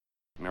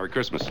Merry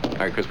Christmas.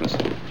 Merry Christmas.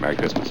 Merry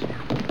Christmas.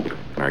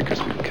 Merry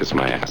Christmas. Kiss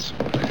my ass.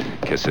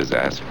 Kiss his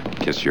ass.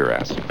 Kiss your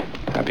ass.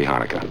 Happy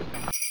Hanukkah.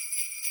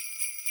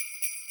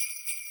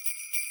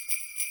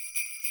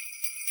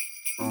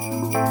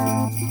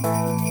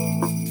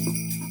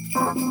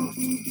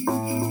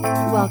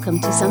 Welcome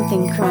to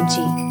Something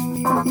Crunchy.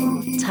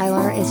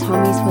 Tyler is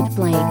homies with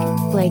Blake.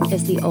 Blake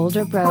is the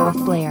older bro of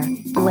Blair.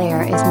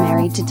 Blair is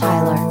married to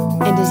Tyler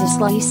and is a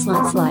slutty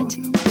slut.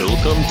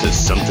 Welcome to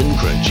Something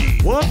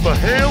Crunchy. What the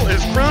hell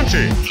is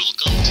crunchy?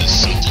 Welcome to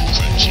Something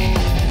Crunchy.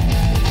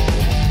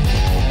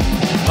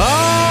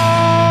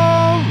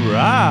 All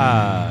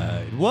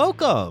right.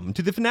 Welcome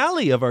to the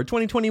finale of our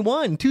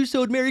 2021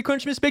 two-sode Merry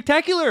Crunchmas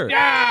Spectacular.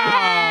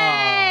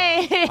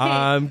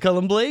 I'm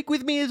Cullen Blake.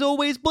 With me, as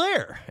always,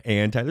 Blair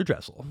and Tyler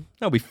Dressel.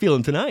 How we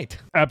feeling tonight?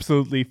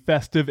 Absolutely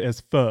festive as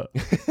fuck.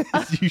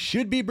 You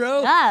should be,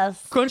 bro.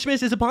 Yes.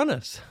 Crunchmas is upon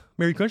us.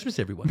 Merry Crunchmas,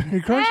 everyone.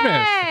 Merry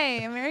Crunchmas.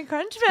 Hey, Merry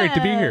Crunchmas. Great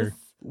to be here.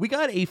 We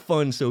got a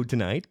fun sode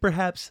tonight,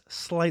 perhaps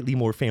slightly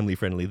more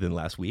family-friendly than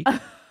last week.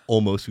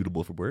 Almost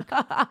suitable for work.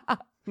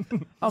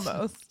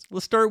 Almost.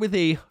 Let's start with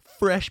a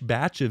fresh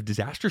batch of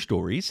disaster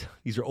stories.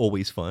 These are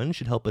always fun.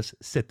 Should help us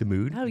set the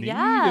mood. Oh,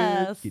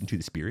 yes. Get into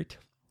the spirit.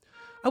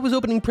 I was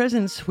opening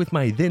presents with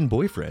my then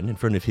boyfriend in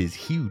front of his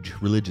huge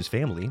religious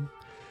family.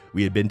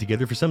 We had been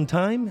together for some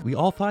time. We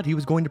all thought he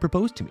was going to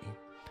propose to me.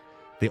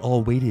 They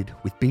all waited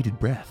with bated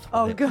breath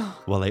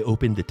while I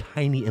opened the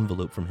tiny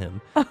envelope from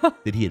him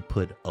that he had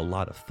put a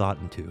lot of thought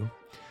into.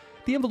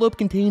 The envelope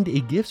contained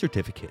a gift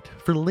certificate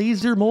for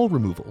laser mole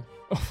removal.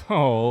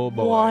 Oh,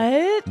 boy.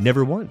 What?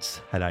 Never once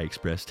had I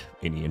expressed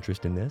any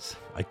interest in this.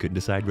 I couldn't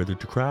decide whether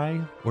to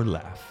cry or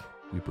laugh.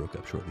 We broke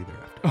up shortly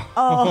thereafter.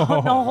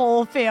 Oh, the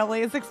whole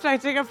family is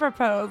expecting a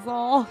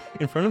proposal.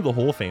 In front of the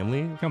whole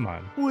family? Come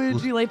on.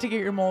 Would you like to get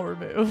your mole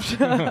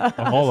removed?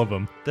 All of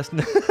them. That's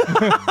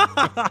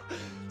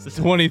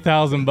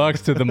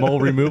 $20,000 to the mole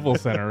removal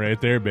center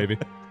right there, baby.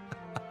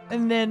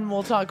 And then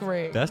we'll talk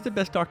rings. That's the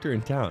best doctor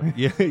in town.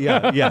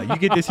 Yeah. You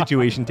get this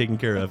situation taken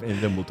care of, and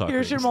then we'll talk.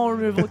 Here's your rings. mole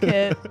removal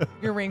kit.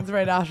 Your rings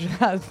right after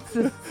that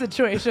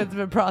situation's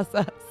been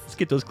processed. Let's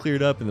get those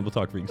cleared up, and then we'll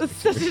talk rings. It's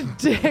such a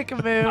dick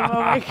move.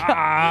 Oh my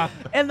god!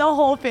 And the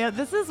whole family.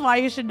 This is why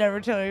you should never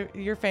tell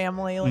your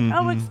family. Like,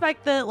 oh,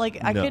 expect that. Like,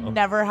 I could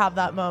never have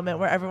that moment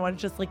where everyone's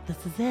just like,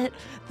 "This is it.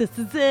 This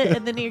is it,"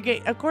 and then you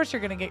get. Of course,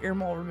 you're gonna get your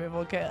mole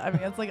removal kit. I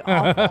mean, it's like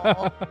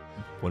awful.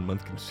 1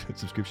 month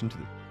subscription to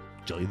the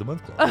Jelly of the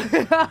Month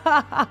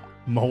Club.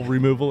 Mole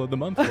removal of the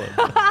month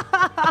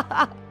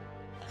club.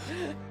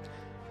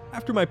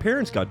 After my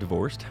parents got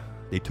divorced,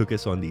 they took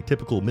us on the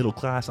typical middle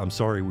class, I'm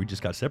sorry, we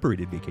just got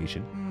separated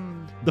vacation.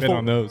 Been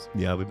on those.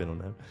 Yeah, we've been on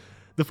that.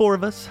 The four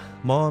of us,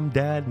 mom,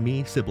 dad,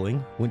 me,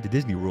 sibling, went to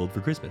Disney World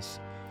for Christmas.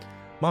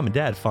 Mom and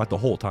dad fought the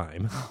whole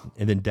time,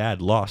 and then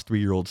dad lost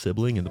 3-year-old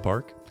sibling in the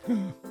park.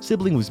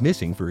 Sibling was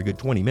missing for a good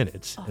 20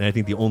 minutes, and I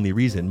think the only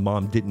reason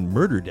mom didn't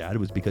murder dad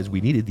was because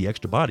we needed the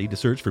extra body to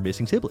search for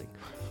missing sibling.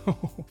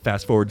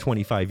 Fast forward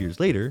 25 years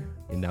later,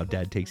 and now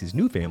dad takes his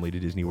new family to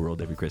Disney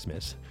World every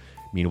Christmas.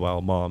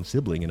 Meanwhile, mom,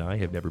 sibling, and I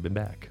have never been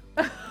back.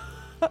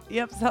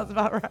 Yep, sounds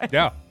about right.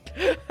 Yeah.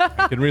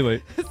 I can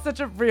relate. It's such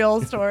a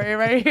real story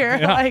right here.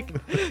 Yeah. Like,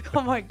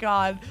 oh my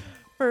god.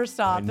 First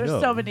off, there's know.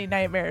 so many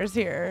nightmares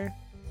here.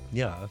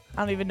 Yeah.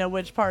 I don't even know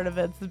which part of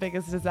it's the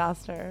biggest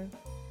disaster.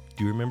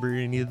 Do you remember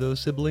any of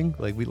those, sibling?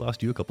 Like, we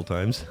lost you a couple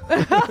times.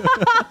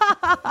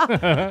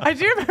 I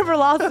do remember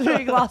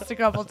being lost a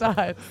couple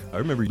times. I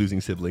remember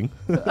losing sibling.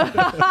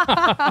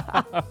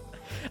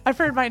 I've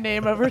heard my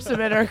name over some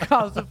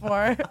intercoms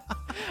before.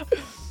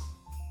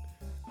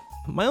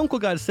 My uncle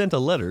got sent a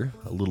letter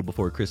a little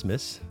before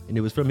Christmas, and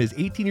it was from his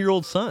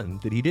 18-year-old son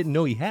that he didn't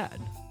know he had.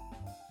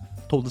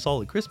 Told us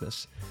all at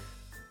Christmas.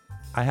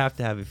 I have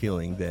to have a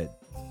feeling that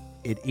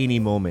at any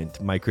moment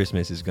my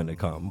Christmas is going to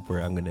come where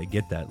I'm going to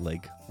get that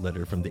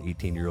letter from the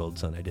 18-year-old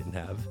son I didn't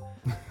have.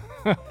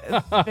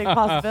 It's a big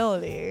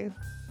possibility.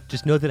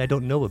 Just know that I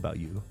don't know about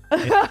you.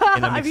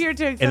 And I'm here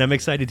to accept. And I'm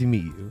excited to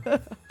meet you.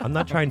 I'm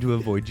not trying to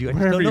avoid you. I just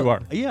Wherever don't know. you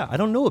are. Yeah, I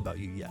don't know about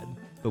you yet.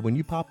 But when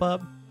you pop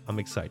up, I'm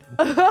excited.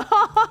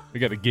 We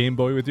got a Game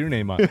Boy with your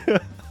name on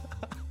it.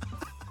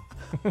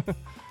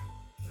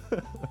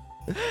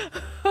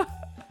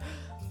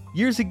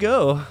 Years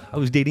ago, I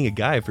was dating a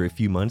guy for a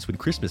few months when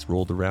Christmas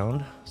rolled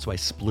around, so I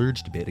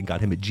splurged a bit and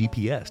got him a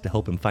GPS to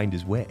help him find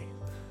his way.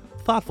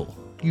 Thoughtful,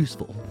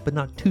 useful, but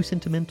not too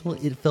sentimental,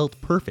 it felt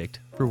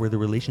perfect for where the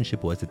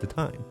relationship was at the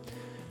time.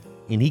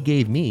 And he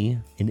gave me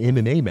an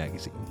MMA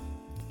magazine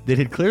that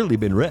had clearly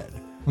been read.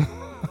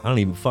 I don't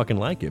even fucking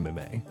like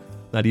MMA.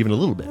 Not even a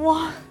little bit.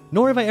 What?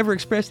 Nor have I ever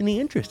expressed any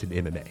interest in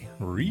MMA.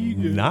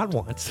 Read it. Not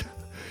once.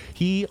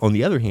 He, on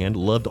the other hand,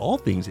 loved all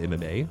things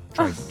MMA.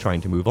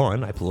 Trying to move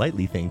on, I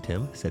politely thanked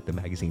him, set the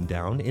magazine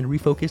down, and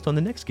refocused on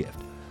the next gift.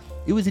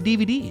 It was a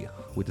DVD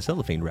with the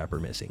cellophane wrapper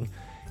missing.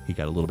 He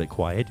got a little bit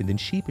quiet and then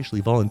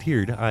sheepishly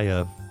volunteered.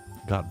 I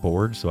got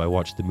bored, so I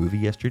watched the movie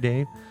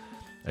yesterday.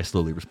 I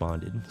slowly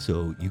responded.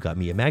 So you got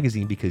me a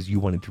magazine because you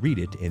wanted to read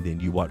it, and then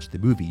you watched the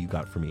movie you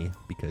got for me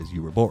because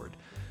you were bored.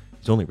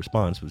 His only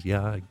response was,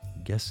 yeah, I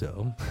Guess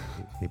so.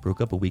 They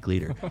broke up a week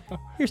later.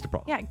 Here's the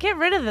problem. Yeah, get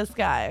rid of this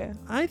guy.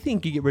 I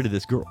think you get rid of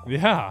this girl.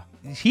 Yeah.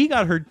 He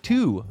got her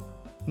two,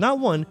 not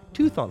one,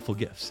 two thoughtful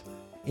gifts.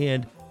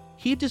 And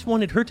he just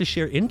wanted her to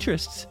share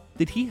interests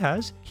that he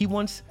has. He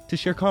wants to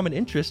share common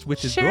interests with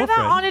his Share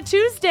girlfriend. that on a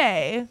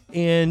Tuesday.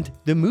 And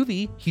the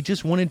movie, he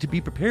just wanted to be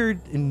prepared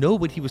and know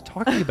what he was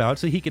talking about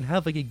so he can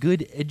have like a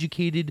good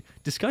educated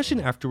discussion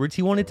afterwards.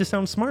 He wanted to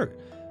sound smart.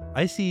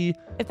 I see.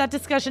 If that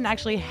discussion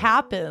actually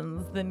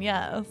happens, then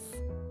yes.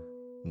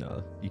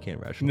 No, you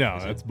can't rationalize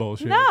No, it. that's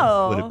bullshit.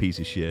 No. What a piece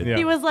of shit. Yeah.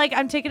 He was like,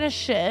 I'm taking a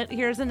shit.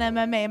 Here's an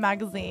MMA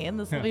magazine.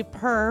 This will be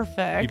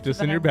perfect. Keep this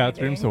that in your I'm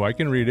bathroom reading." so I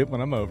can read it when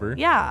I'm over.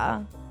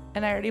 Yeah.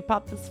 And I already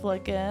popped this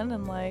flick in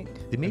and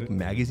like. They make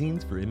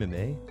magazines for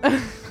MMA?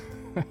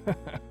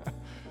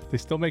 They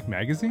still make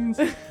magazines?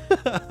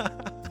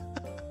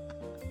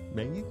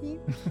 Magazine?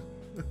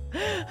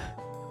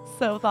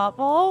 So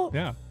thoughtful.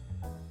 Yeah.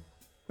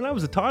 When I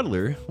was a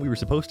toddler, we were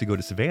supposed to go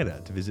to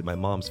Savannah to visit my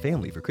mom's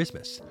family for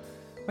Christmas.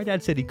 My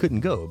dad said he couldn't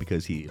go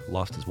because he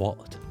lost his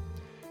wallet.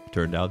 It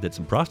turned out that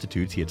some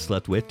prostitutes he had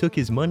slept with took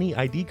his money,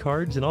 ID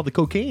cards, and all the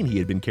cocaine he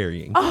had been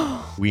carrying.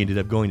 We ended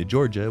up going to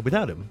Georgia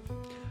without him.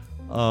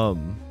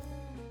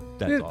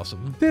 That's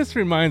awesome. This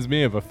reminds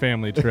me of a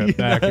family trip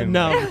back in.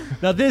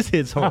 now this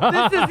hits home.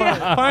 This is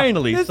yeah.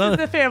 Finally, This is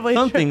a family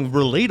something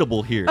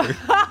relatable here.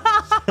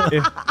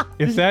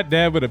 If that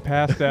dad would have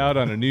passed out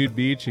on a nude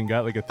beach and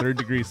got like a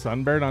 3rd-degree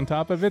sunburn on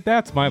top of it,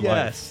 that's my life.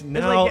 Yes. It's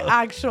Now, like an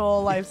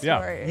actual life Yeah.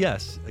 story.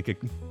 yes, like a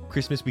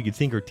Christmas we could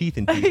sink our teeth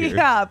into here.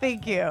 Yeah,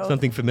 thank you.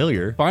 Something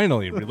familiar.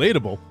 Finally,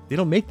 relatable. They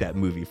don't make that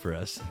movie for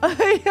us.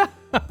 Yeah.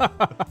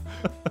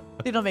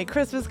 They don't make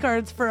Christmas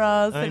cards for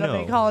us. I They don't know.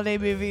 make holiday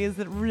movies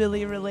that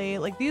really relate.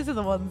 Like these are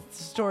the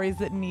stories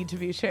that need to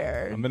be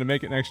shared. I'm going to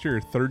make it next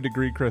year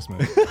 3rd-degree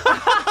Christmas.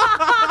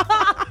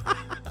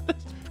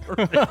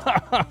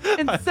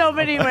 In so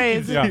many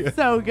ways. Yeah. It's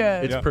so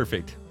good. It's Yeah.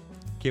 perfect.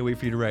 Can't wait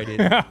for you to write it.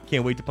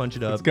 Can't wait to punch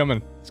it up. It's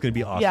coming. It's going to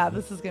be awesome. Yeah,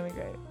 this is going to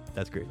be great.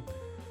 That's great.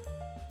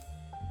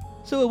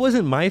 So it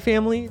wasn't my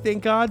family,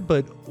 thank God,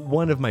 but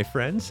one of my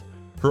friends.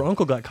 Her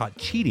uncle got caught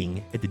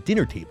cheating at the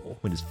dinner table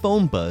when his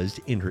phone buzzed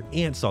and her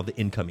aunt saw the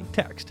incoming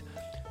text.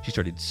 She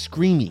started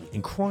screaming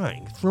and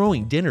crying,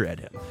 throwing dinner at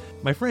him.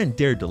 My friend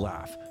dared to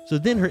laugh. So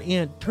then her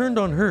aunt turned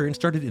on her and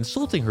started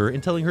insulting her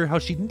and telling her how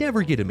she'd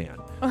never get a man.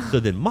 So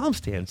then mom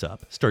stands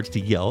up, starts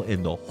to yell,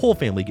 and the whole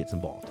family gets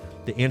involved.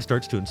 The aunt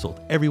starts to insult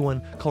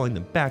everyone, calling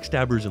them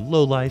backstabbers and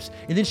lowlifes,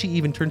 and then she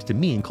even turns to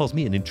me and calls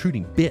me an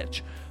intruding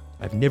bitch.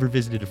 I've never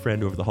visited a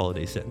friend over the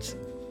holidays since.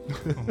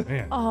 Oh,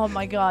 man. Oh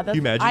my God. That's,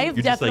 You imagine I've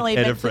you're just, like, definitely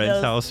at been a to friend's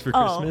those. house for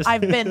Oh, Christmas?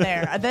 I've been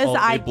there. This All day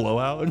I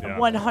blowout. Yeah.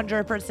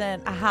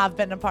 100% have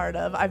been a part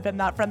of. I've been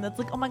that friend that's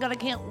like, oh my God, I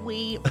can't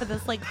wait for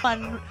this like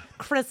fun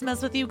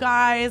Christmas with you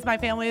guys. My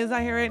family is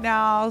not here right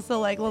now, so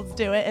like let's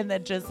do it. And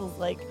then just was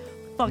like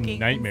fucking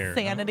Nightmare.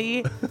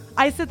 insanity.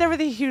 I sit there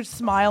with a huge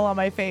smile on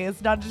my face,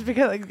 not just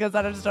because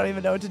I just don't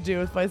even know what to do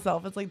with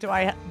myself. It's like, do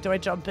I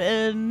jump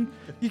in?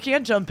 You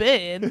can't jump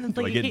in. It's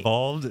Do like, I you get can't-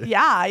 involved?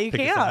 Yeah, you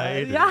Pick a can't.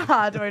 side, or-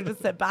 Yeah. Do I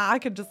just sit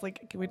back and just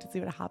like, can we just see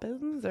what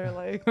happens? Or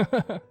like,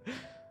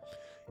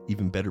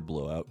 Even better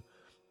blowout.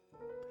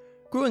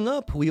 Growing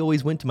up, we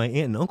always went to my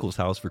aunt and uncle's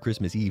house for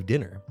Christmas Eve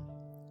dinner.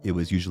 It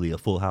was usually a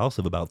full house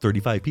of about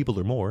 35 people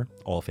or more,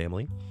 all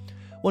family.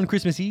 One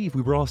Christmas Eve,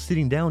 we were all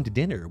sitting down to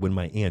dinner when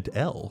my Aunt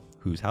Elle,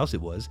 whose house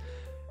it was,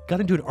 got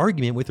into an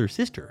argument with her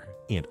sister,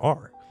 Aunt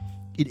R.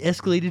 It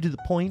escalated to the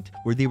point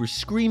where they were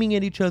screaming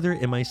at each other,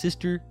 and my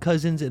sister,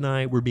 cousins, and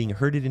I were being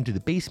herded into the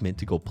basement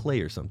to go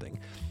play or something.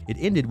 It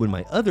ended when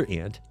my other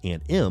aunt,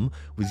 Aunt M,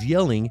 was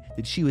yelling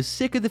that she was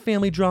sick of the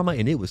family drama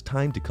and it was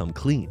time to come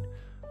clean.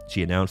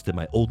 She announced that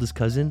my oldest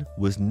cousin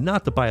was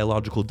not the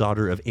biological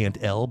daughter of Aunt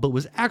Elle, but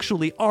was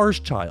actually R's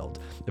child.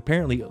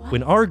 Apparently,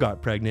 when R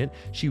got pregnant,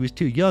 she was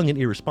too young and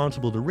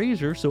irresponsible to raise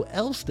her, so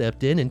Elle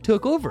stepped in and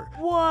took over.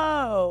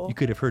 whoa. You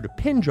could have heard a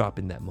pin drop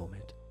in that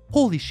moment.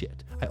 Holy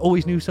shit. I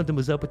always knew something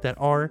was up with that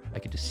R. I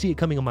could just see it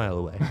coming a mile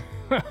away.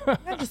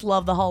 I just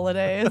love the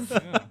holidays.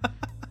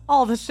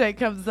 All the shit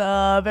comes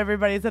up.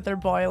 Everybody's at their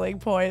boiling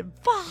point.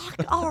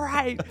 Fuck. All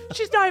right.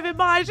 She's not even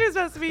mine. She's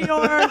supposed to be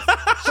yours.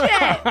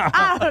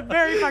 Shit.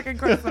 Merry fucking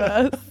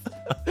Christmas.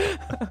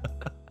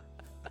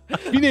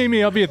 If you name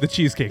me, I'll be at the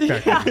Cheesecake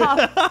Factory.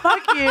 Yeah,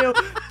 fuck you.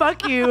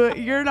 Fuck you.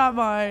 You're not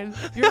mine.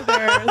 You're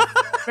theirs.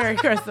 Merry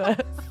Christmas.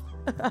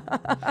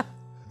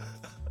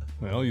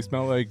 Well, you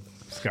smell like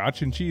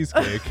scotch and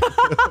cheesecake.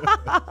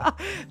 The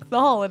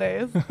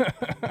holidays.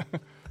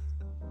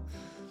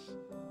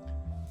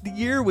 The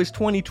year was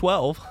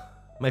 2012.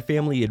 My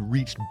family had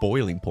reached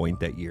boiling point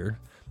that year.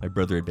 My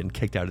brother had been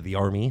kicked out of the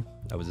army.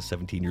 I was a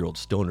 17-year-old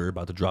stoner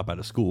about to drop out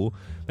of school.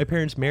 My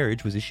parents'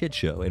 marriage was a shit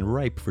show and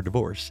ripe for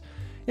divorce.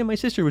 And my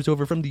sister was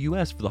over from the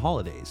US for the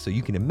holidays, so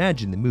you can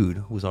imagine the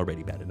mood was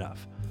already bad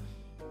enough.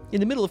 In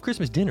the middle of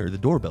Christmas dinner, the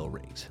doorbell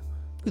rings.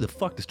 Who the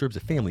fuck disturbs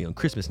a family on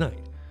Christmas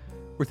night?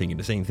 We're thinking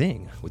the same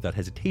thing. Without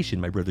hesitation,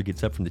 my brother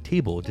gets up from the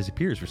table and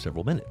disappears for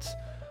several minutes.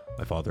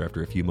 My father,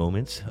 after a few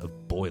moments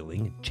of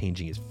boiling and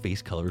changing his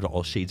face color to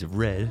all shades of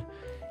red,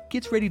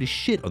 gets ready to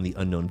shit on the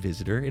unknown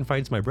visitor and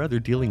finds my brother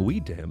dealing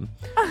weed to him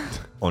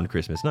on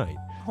Christmas night.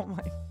 Oh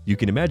my. You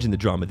can imagine the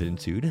drama that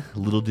ensued.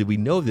 Little did we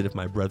know that if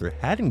my brother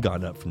hadn't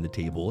gotten up from the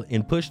table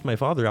and pushed my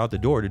father out the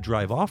door to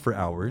drive off for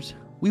hours,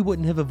 we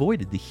wouldn't have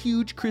avoided the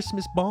huge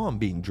Christmas bomb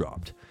being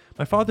dropped.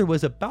 My father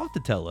was about to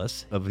tell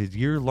us of his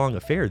year-long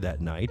affair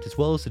that night, as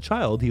well as the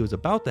child he was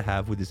about to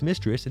have with his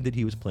mistress, and that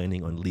he was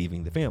planning on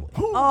leaving the family.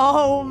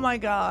 Oh my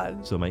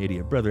God. So my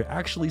idiot brother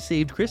actually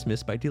saved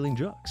Christmas by dealing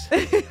drugs.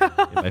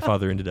 And my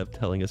father ended up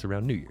telling us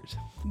around New Year's.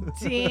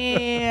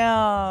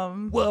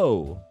 Damn.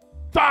 Whoa.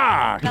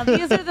 Fuck! Now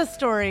these are the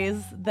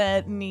stories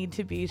that need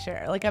to be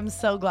shared. Like, I'm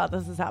so glad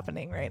this is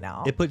happening right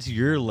now. It puts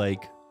your,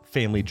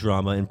 family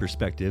drama in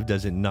perspective,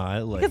 does it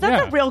not? Because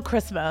that's a real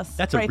Christmas.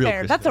 That's a right real there.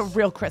 Christmas. That's a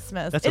real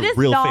Christmas. That's it a is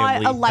real not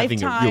family a lifetime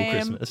having a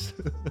real Christmas.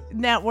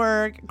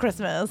 network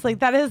Christmas. Like,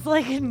 that is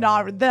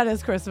not, that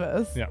is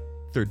Christmas. Yeah.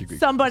 Third degree.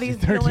 Somebody's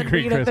Third dealing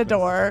degree weed at the Christmas.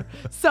 door.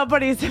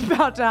 Somebody's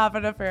about to have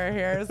an affair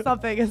here.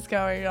 Something is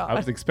going on. I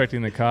was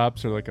expecting the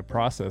cops or like a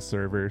process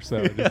server,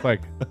 so just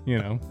like,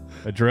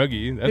 a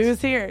druggie. That's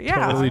Who's here?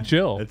 Yeah. totally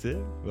chill. That's it.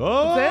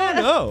 Oh, That's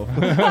it. no.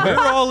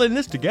 We're all in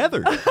this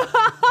together.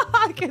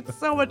 It gets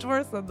so much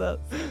worse than this.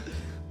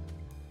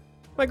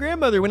 My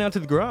grandmother went out to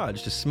the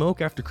garage to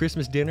smoke after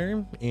Christmas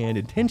dinner and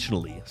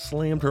intentionally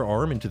slammed her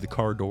arm into the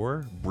car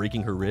door,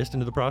 breaking her wrist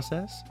into the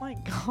process. My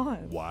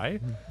God. Why?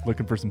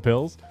 Looking for some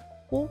pills?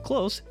 Well,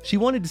 close. She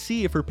wanted to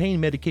see if her pain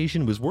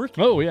medication was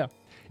working. Oh, yeah.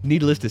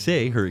 Needless to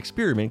say, her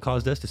experiment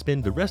caused us to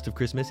spend the rest of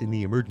Christmas in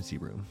the emergency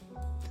room.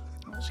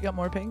 She got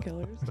more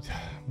painkillers.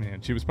 Man,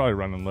 she was probably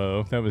running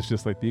low. That was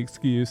just like the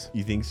excuse.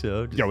 You think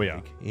so? Just Oh, yeah.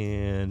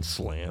 And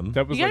slam.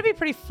 That was You gotta like, be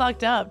pretty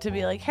fucked up to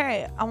be like,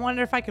 hey, I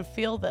wonder if I could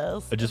feel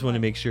this. I just want to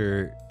make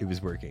sure it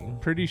was working.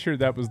 pretty sure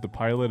that was the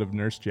pilot of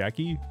Nurse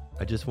Jackie.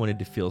 I just wanted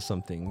to feel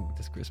something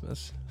this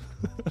Christmas.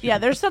 Yeah,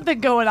 there's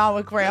something going on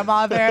with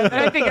grandma there that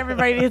I think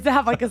everybody needs to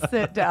have like a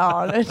sit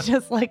down. It's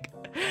just like,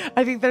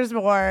 I think there's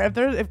more.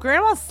 If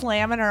grandma's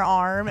slamming her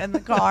arm in the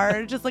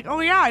car, just like, oh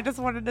yeah, I just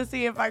wanted to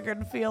see if I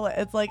could feel it.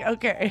 It's like,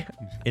 okay.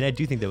 And I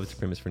do think that was the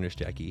premise for Nurse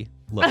Jackie.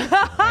 Love it.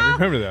 I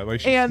remember that. Like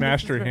she And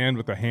smashed this her is- hand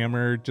with a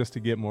hammer just to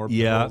get more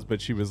Yeah. pills,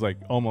 but she was like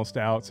almost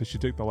out, so she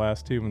took the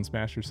last two and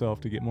smashed herself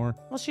to get more.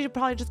 Well, she'd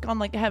probably just gone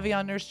like heavy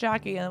on Nurse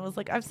Jackie and was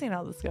like, I've seen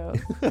how this goes.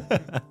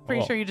 Pretty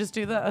Well, sure you just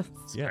do this.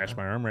 Yeah. Smash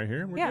my arm right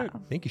here. We're Yeah. good.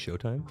 Thank you,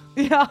 Showtime.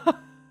 Yeah.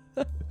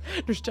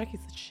 Nurse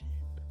Jackie's the shit.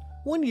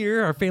 One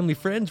year, our family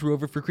friends were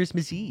over for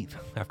Christmas Eve.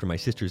 After my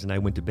sisters and I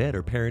went to bed,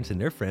 our parents and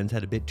their friends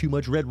had a bit too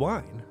much red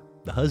wine.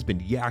 The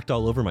husband yacked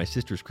all over my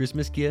sister's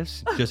Christmas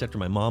gifts. Just after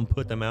my mom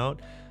put them out,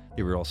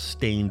 they were all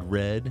stained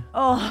red.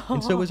 Oh.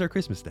 And so was our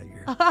Christmas that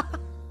year.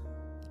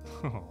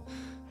 Oh,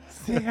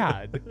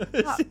 sad.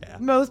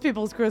 Most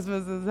people's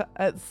Christmases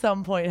at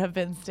some point have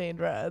been stained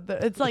red.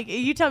 It's like,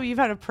 you tell me you've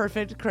had a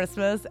perfect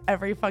Christmas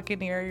every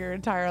fucking year your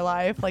entire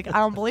life. Like, I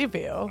don't believe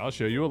you. I'll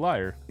show you a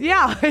liar.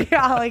 Yeah,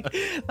 yeah, like,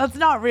 that's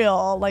not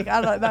real. Like,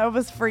 I don't, that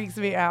almost freaks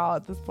me out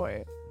at this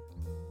point.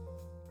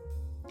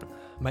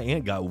 My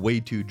aunt got way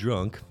too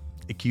drunk,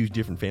 accused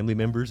different family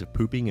members of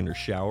pooping in her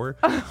shower.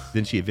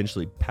 Then she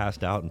eventually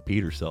passed out and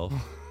peed herself.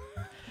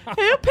 Who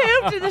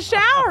pooped in the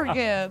shower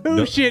again?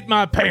 Who shit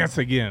my pants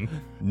again?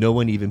 No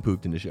one even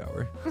pooped in the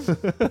shower.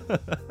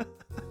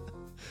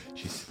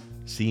 She's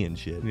seeing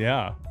shit,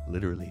 Yeah.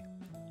 literally.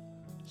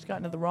 She got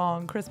into the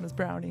wrong Christmas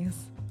brownies.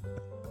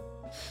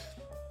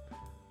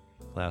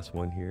 Last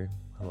one here.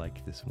 I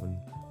like this one.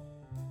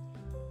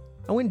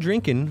 I went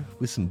drinking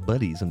with some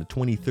buddies on the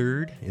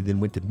 23rd and then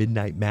went to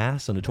midnight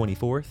mass on the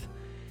 24th.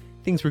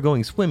 Things were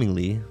going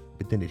swimmingly,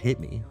 but then it hit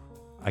me.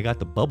 I got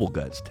the bubble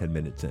guts 10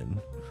 minutes in.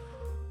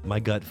 My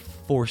gut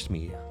forced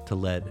me to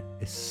let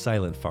a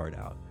silent fart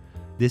out.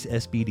 This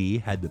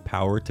SBD had the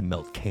power to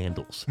melt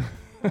candles.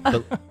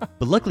 but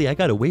luckily I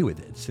got away with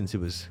it since it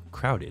was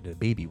crowded and a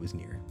baby was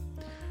near.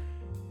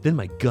 Then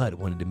my gut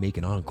wanted to make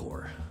an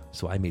encore,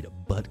 so I made a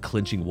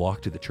butt-clenching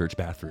walk to the church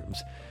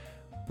bathrooms,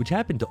 which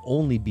happened to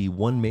only be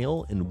one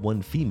male and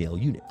one female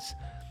units.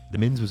 The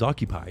men's was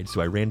occupied,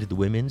 so I ran to the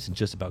women's and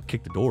just about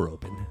kicked the door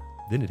open.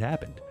 Then it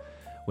happened.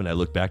 When I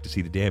looked back to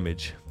see the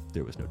damage,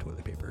 there was no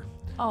toilet paper.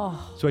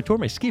 Oh, So I tore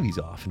my skivvies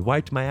off and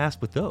wiped my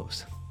ass with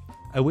those.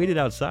 I waited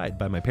outside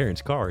by my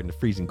parents' car in the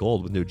freezing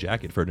cold with no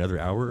jacket for another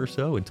hour or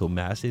so until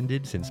mass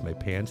ended since my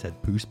pants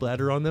had poo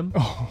splatter on them.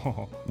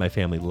 Oh, My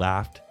family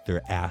laughed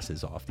their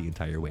asses off the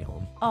entire way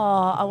home.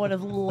 I would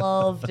have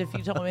loved if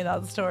you told me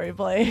that story,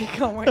 Blake.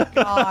 Oh my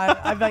God.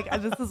 I'm like,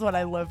 this is what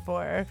I live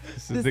for.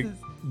 this is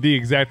the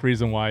exact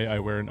reason why I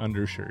wear an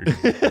undershirt.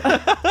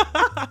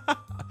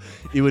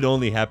 It would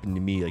only happen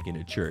to me like in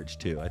a church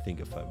too. I think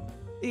if I'm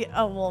Yeah,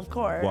 oh, well, of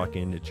course.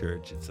 walking into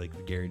church, it's like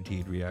the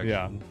guaranteed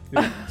reaction.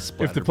 Yeah. If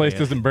Splatter the place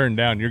pants. doesn't burn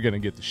down, you're gonna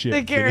get the shit.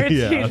 The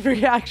guaranteed Yeah.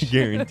 reaction.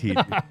 Guaranteed.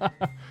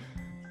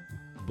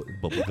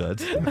 Bubble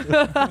guts.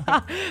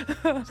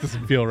 This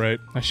doesn't feel right.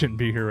 I shouldn't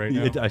be here right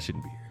now. I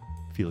shouldn't be here.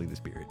 Feeling the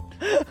spirit.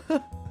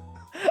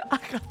 I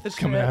got the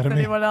coming shit. out of me.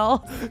 Anyone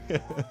else?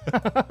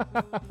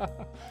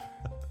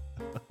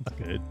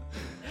 Good.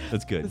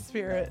 That's The good.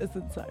 spirit is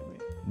inside me.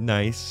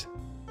 Nice,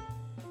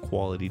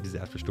 quality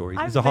disaster stories.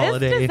 I've It's a missed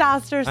holiday.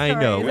 disaster stories. I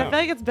know. I feel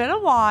like it's been a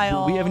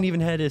while. We haven't even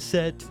had a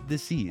set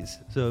this season,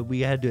 so we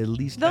had to at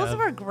least Those have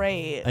were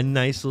great. a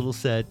nice little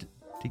set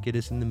to get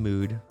us in the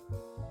mood.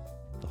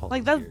 The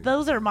Like holiday spirit.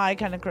 those are my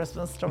kind of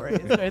Christmas stories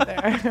right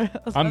there.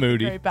 Those I'm ones are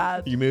moody. Very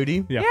bad. You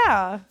moody? Yeah.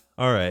 Yeah.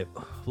 All right,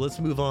 let's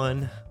move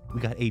on.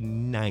 We got a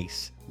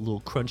nice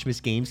little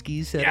Crunchmas game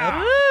skis set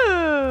up.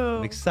 Ooh.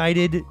 I'm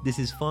excited. This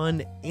is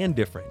fun and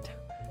different.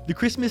 The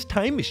Christmas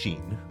Time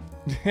Machine.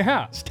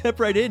 Yeah. Step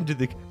right into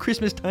the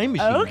Christmas Time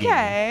Machine. game.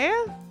 Okay.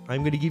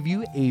 I'm going to give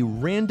you a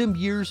random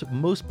year's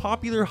most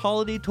popular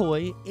holiday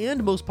toy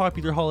and most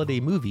popular holiday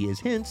movie as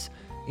hints,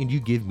 and you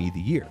give me the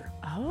year.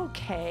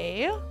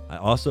 Okay. I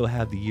also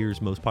have the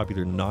year's most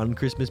popular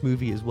non-Christmas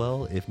movie as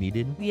well, if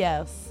needed.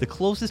 Yes. The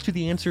closest to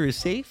the answer is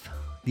safe.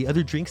 The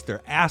other drinks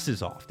their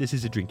asses off. This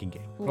is a drinking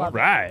game. All Love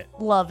right. it.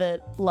 Love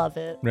it. Love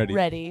it. Ready.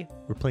 Ready.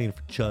 We're playing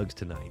for chugs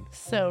tonight.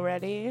 So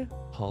ready.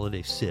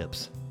 Holiday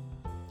sips.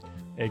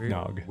 Where-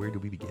 Eggnog. Where do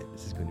we begin?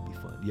 This is going to be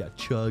fun. Yeah,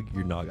 chug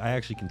your nog. I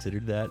actually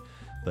considered that,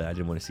 but I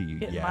didn't want to see you.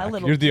 Get Yeah, my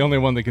little You're the only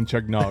one that can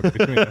chug nog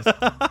between us.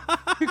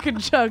 You can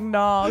chug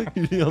nog.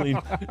 you're the only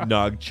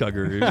nog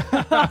chugger.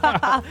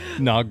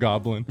 Nog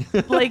goblin.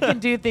 Blake can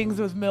do things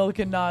with milk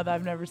and nog that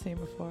I've never seen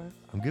before.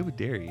 I'm good with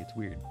dairy. It's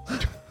weird.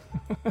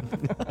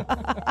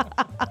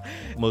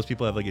 Most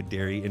people have like a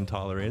dairy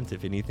intolerance.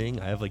 If anything,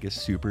 I have like a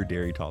super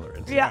dairy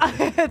tolerance. Yeah,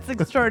 it's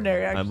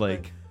extraordinary. Actually. I'm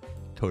like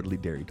totally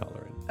dairy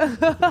tolerant.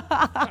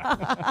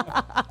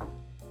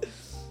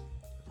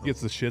 He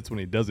gets the shits when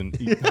he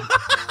doesn't eat.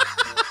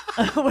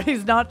 when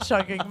he's not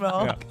chugging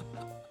milk.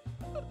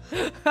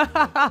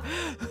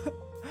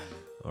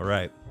 All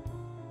right.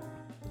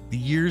 The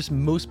year's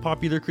most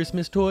popular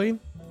Christmas toy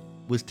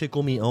was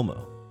Tickle Me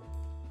Elmo.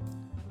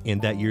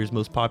 And that year's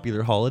most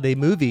popular holiday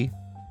movie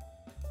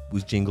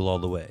was Jingle All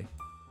the Way.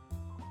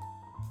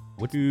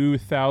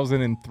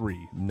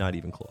 2003. Not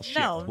even close.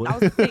 No, What- I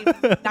was saying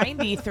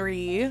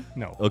 93.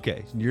 No.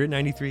 Okay, you're at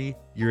 93.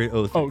 You're at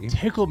 03. Oh,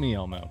 tickle me,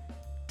 Elmo.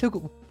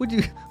 Tickle. What'd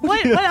you?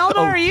 What Elmo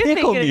Oh, are you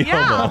Tickle thinking? Me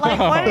Yeah, Elmo. like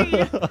what are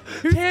you?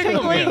 Who's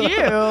tickling Me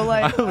you?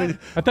 Like I was-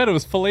 I thought it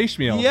was fellation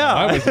me, Elmo. yeah,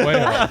 I was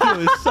way off. it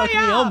was Suck Me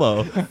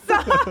Elmo.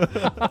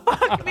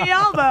 fuck me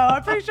Elmo.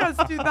 I'm pretty sure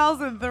it's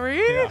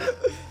 2003.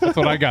 That's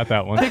what I got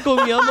that one. Tickle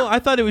Me Elmo. I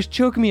thought it was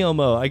Choke Me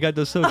Elmo. I got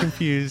those so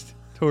confused.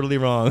 Totally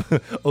wrong.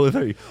 Oh,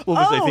 sorry. What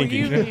was I Oh,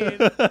 thinking? you mean?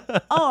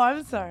 Oh,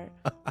 I'm sorry.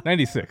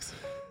 96.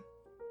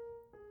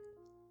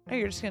 Oh,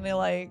 you're just gonna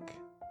like.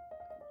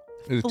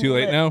 Is it too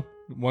late Flip. now?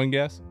 One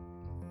guess?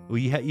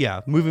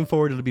 Yeah. Moving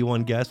forward, it'll be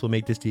one guess. We'll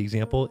make this the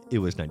example. It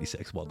was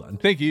 96. Well done.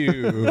 Thank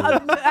you.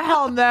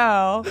 Hell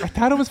no. I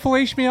thought it was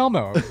fellation me,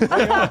 Elmo.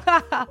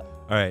 All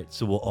right.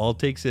 So we'll all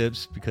take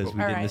sips because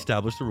we All didn't right.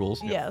 establish the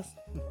rules. Yes.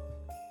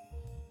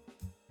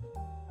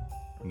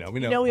 No,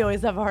 we You know. know we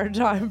always have a hard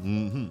time.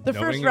 Mm-hmm. The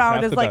Knowing first is round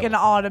half is the like an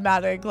battle.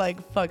 automatic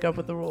like fuck up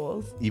with the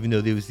rules. Even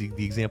though there was the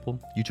example,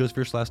 you chose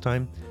first last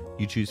time.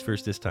 You choose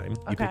first this time.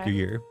 You pick Okay. your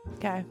year.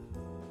 Okay.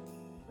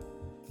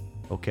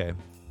 Okay.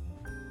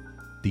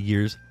 The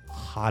year's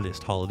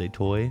hottest holiday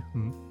toy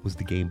Mhm. was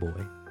the Game Boy.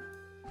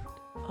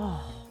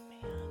 Oh man.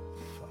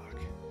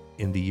 Fuck.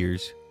 In the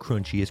year's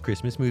crunchiest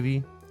Christmas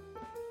movie,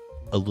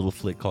 a little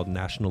flick called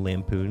National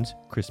Lampoon's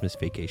Christmas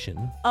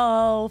Vacation.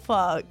 Oh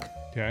fuck.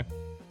 Okay.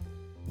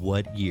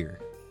 What year?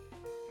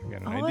 I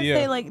got an I want to idea.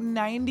 say like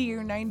 90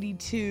 or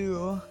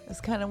 92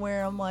 is kind of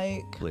where I'm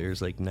like.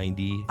 Blair's like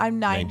 90. I'm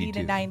 90 92.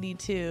 to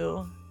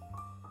 92.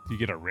 Do you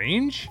get a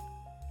range?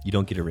 You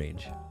don't get a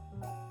range.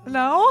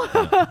 No?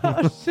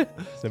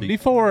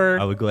 74.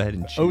 I would go ahead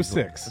and choose 06.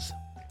 one of those.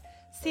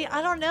 See,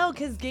 I don't know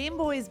because Game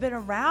Boy's been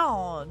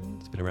around.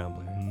 It's been around,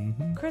 Blair.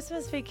 Mhm.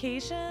 Christmas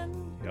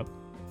Vacation? Yep.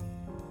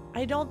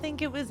 I don't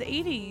think it was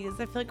 80s.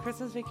 I feel like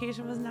Christmas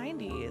Vacation was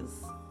 90s.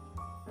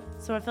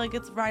 So I feel like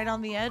it's right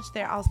on the edge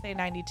there. I'll say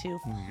 92.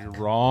 You're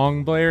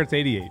wrong, Blair. It's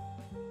 88.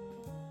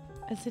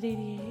 Is it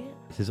 88?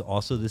 This is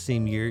also the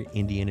same year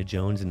Indiana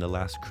Jones and the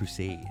Last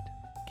Crusade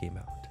came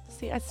out.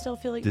 See, I still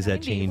feel like Does that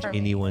 90 change for me.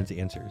 anyone's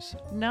answers?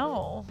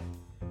 No.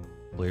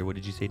 Blair, what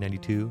did you say?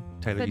 92?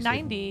 Tyler, Said you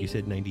 90. You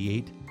said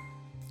 98?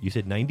 You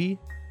said 90?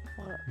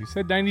 You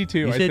said 92.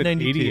 You I said said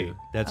 92. 88.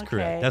 That's Okay,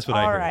 correct. That's what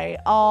I heard.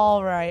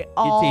 All right.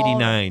 It's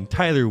 89.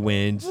 Tyler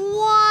wins.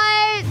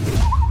 What?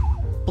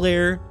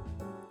 Blair,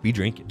 be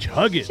drinking.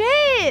 Chug it.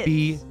 Shit.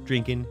 Be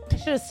drinking. Should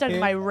have stuck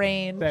my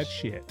range. That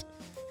shit.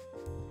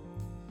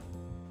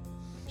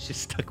 She's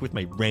stuck with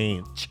my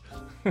ranch.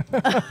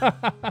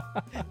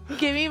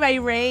 Give me my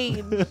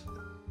range.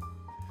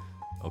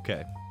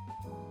 Okay.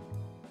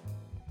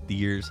 The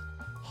year's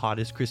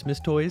hottest Christmas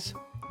toys,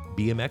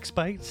 BMX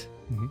bikes,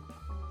 Mhm.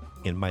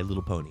 and My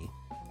Little Pony.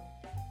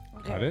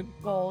 Got it.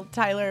 Well,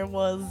 Tyler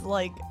was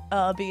like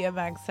a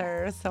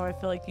BMXer, so I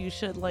feel like you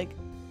should like.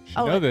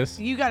 Should know this.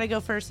 You got to go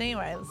first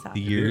anyway. This time.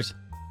 The year's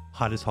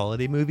hottest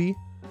holiday movie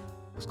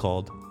was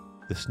called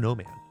The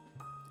Snowman.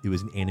 It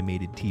was an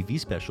animated TV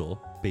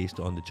special based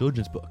on the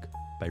children's book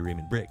by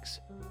Raymond Briggs.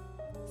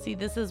 See,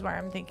 this is where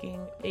I'm thinking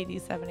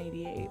 87,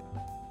 88.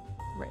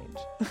 Range.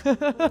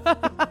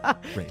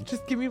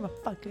 Just give me my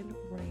fucking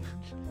range.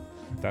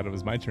 I thought it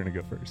was my turn to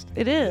go first.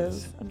 It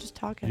is. I'm just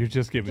talking. You're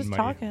just giving Just my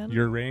talking.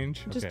 your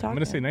range. Just Okay, I'm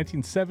gonna say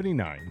talking.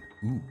 1979.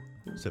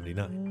 Ooh,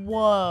 79.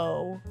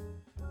 Whoa.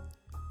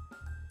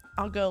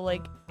 I'll go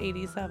like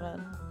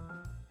 87.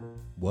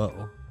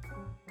 Whoa.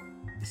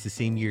 It's the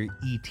same year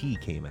E.T.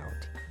 came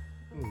out.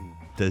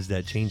 Does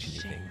that change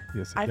anything?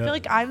 Yes, it I does. feel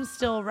like I'm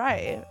still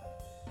right.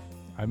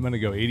 I'm gonna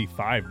go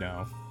 85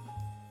 now.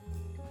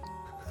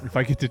 If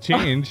I get to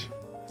change,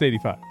 it's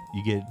 85.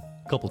 You get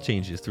a couple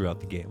changes throughout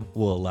the game.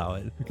 We'll allow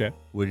it. Okay.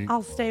 What did-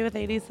 I'll stay with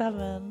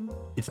 87.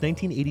 It's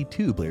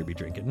 1982, Blair be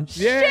drinking.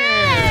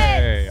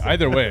 Yay!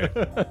 Either way.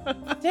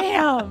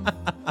 Damn.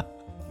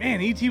 Man,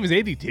 E.T. was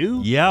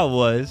 82? Yeah, it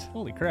was.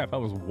 Holy crap, I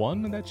was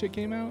 1 when that shit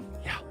came out?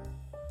 Yeah.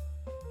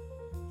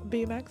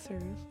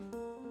 BMXers.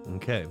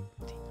 Okay.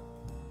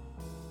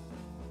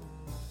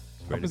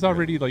 I was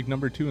already like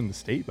number 2 in the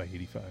state by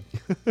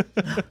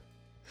 85.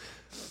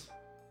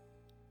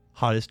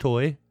 Hottest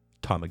toy,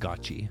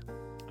 Tamagotchi.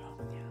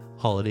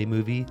 Holiday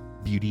movie,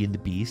 Beauty and the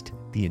Beast,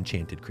 The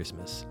Enchanted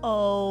Christmas.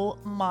 Oh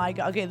my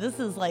god. Okay, this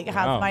is like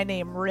has Wow. my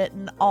name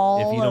written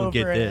all If you don't over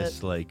get it.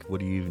 this, like,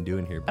 what are you even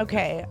doing here?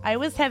 Okay, I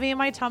was heavy in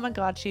my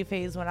Tamagotchi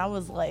phase when I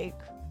was like,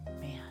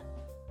 man,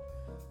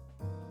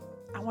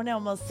 I want to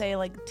almost say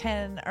like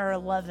 10 or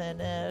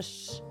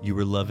 11-ish. You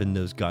were loving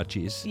those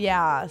gotchis.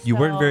 Yeah. You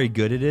weren't so- very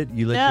good at it.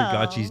 You let your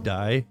No. gotchis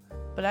die.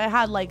 But I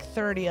had like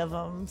 30 of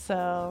them,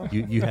 so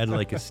You had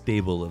like a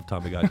stable of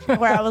Tamagotchi.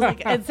 where I was like,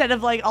 instead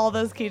of like all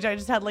those cages, I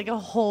just had like a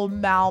whole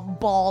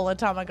ball of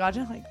Tamagotchi.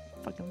 I'm like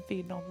fucking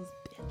feeding all those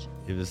bitches.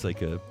 It was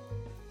like a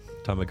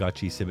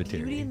Tamagotchi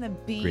cemetery. Beauty and the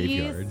Beast.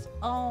 Graveyard.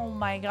 Oh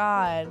my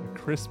god.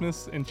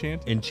 Christmas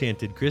Enchanted?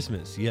 Enchanted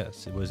Christmas.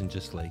 Yes, it wasn't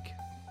just like,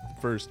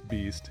 First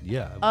Beast.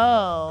 yeah,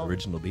 Oh.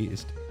 original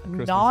Beast.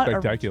 Christmas Not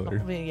Spectacular.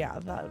 original. I mean, yeah,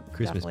 that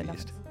Christmas definitely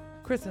Beast.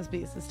 Not. Christmas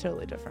Beast is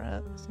totally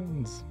different.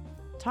 Sounds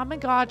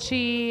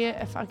Tamagotchi.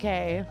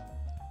 Okay.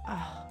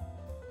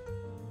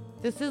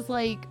 This is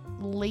like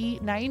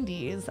late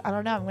 90s. I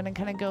don't know. I'm gonna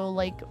kind of go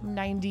like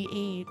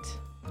 98.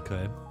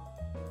 Okay.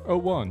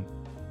 01.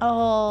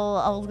 Oh,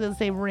 I was gonna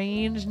say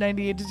range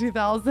 98 to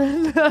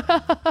 2000.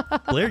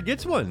 Blair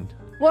gets one.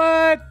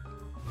 What?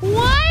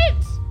 What?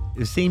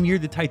 The same year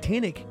the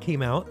Titanic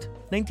came out,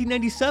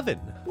 1997.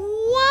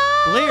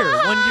 What? Blair,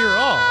 1 year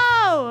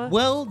off.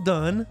 Well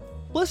done,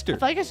 Blister. I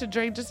feel like I should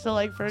drink just to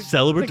like for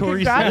Celebratory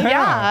to congrats- sip?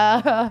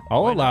 Yeah.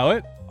 I'll allow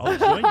it. I'll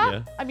join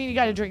you. I mean, you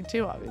got to drink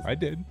too, obviously. I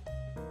did.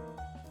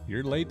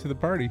 You're late to the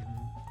party.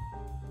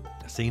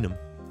 I seen him.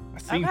 I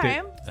seen Okay.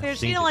 it. So she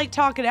seen didn't it. like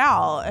talk it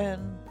out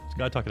and Just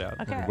gotta talk it out.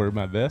 okay. Wear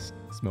my vest.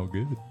 Smell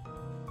good.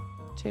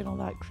 Channel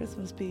that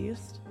Christmas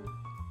beast.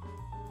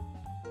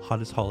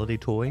 Hottest holiday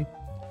toy,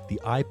 the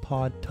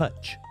iPod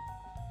Touch.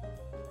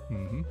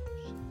 Mm-hmm.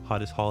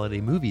 Hottest holiday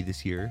movie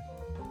this year.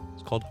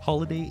 It's called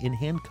Holiday in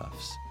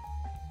Handcuffs.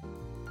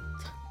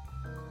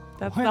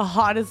 That's What? the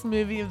hottest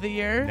movie of the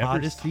year. Never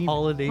Hottest seen it.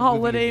 holiday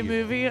Holiday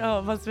movie. of the year. movie. Oh,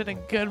 it must have been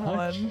a good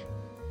Touch. one.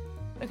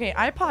 Okay,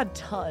 iPod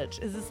Touch.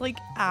 Is this like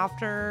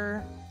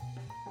after?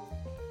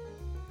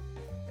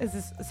 Is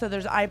this so?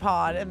 There's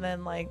iPod and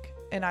then like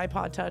an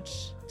iPod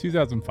Touch.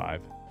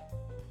 2005.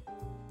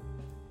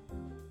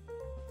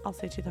 I'll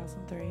say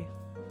 2003.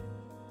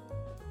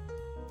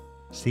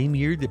 Same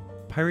year that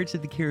Pirates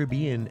of the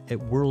Caribbean at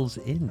World's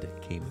End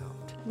came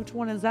out. Which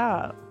one is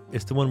that?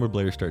 It's the one where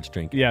Blair starts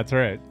drinking. Yeah, it's all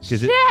right. 'Cause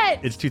Shit!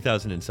 It's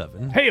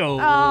 2007. Hey-o.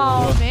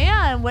 Oh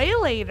man, way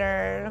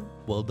later.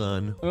 Well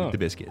done with the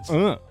biscuits.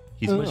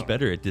 He's much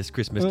better at this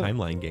Christmas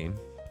timeline game.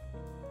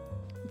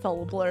 It's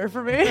all a blur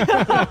for me.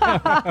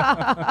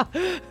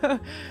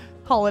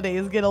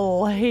 Holidays get a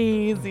little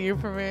hazy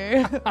for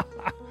me.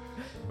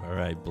 All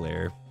right,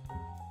 Blair.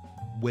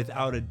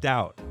 Without a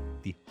doubt,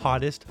 the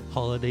hottest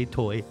holiday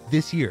toy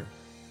this year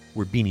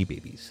were Beanie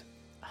Babies.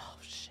 Oh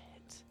shit.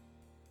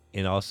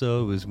 And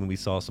also, it was when we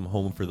saw some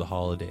Home for the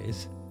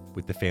Holidays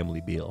with the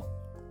family Beal.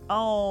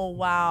 Oh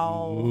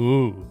wow.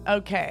 Ooh.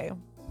 Okay.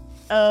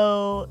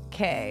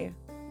 Okay.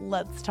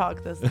 Let's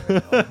talk this.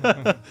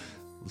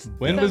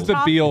 When So was the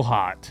Tom- Beal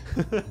hot?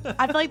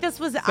 I feel like this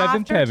was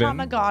Seventh after Heaven.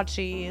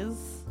 Tamagotchis,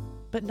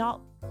 but not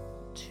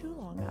too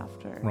long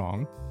after.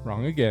 Wrong.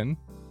 Wrong again.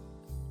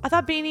 I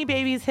thought Beanie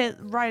Babies hit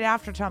right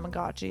after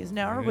Tamagotchis.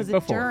 No, or Right was it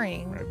before.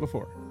 during? Right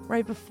before.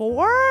 Right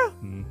before?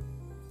 Mm.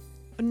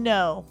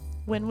 No.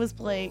 When was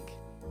Blake?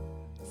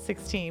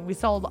 16. We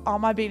sold all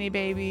my Beanie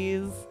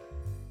Babies.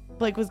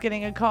 Blake was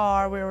getting a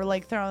car. We were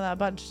like throwing that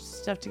bunch of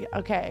stuff together.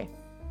 Okay.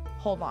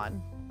 Hold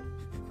on.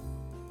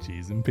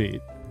 Cheese and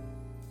Pete.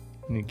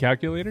 Need a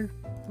calculator?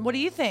 What do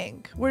you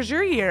think? Where's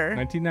your year?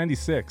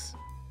 1996.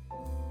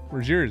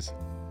 Where's yours?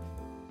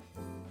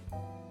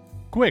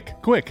 Quick,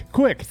 quick,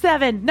 quick.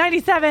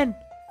 97.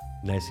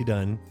 Nicely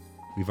done.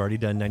 We've already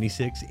done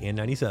 96 and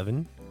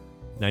 97.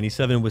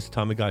 97 was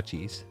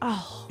Tamagotchis.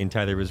 Oh. And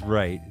Tyler was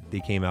right.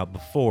 They came out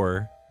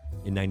before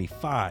in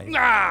 95.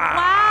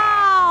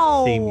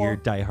 Wow. Same year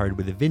Die Hard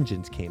with a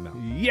Vengeance came out.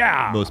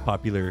 Yeah. Most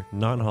popular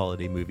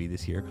non-holiday movie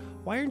this year.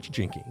 Why aren't you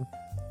drinking?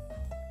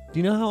 Do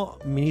you know how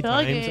many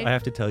times Chuggy. I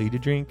have to tell you to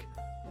drink?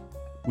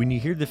 When you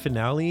hear the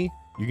finale,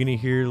 you're going to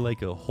hear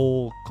like a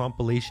whole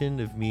compilation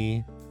of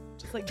me.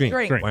 Just like Drink.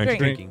 drink. Why aren't you drink,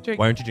 drinking? drink.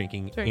 Why aren't you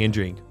drinking? Drink. And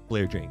drink.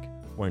 Blair, drink.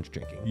 Why aren't you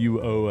drinking?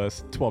 You owe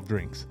us 12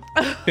 drinks.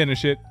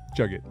 Finish it,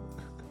 chug it.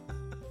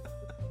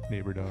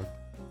 Neighbor dog.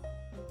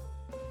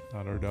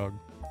 Not our dog.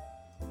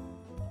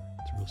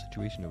 It's a real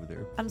situation over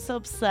there. I'm so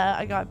upset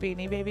I got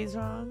Beanie Babies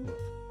wrong.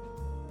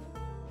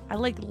 I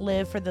like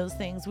live for those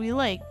things. We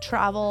like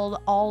traveled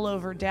all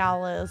over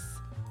Dallas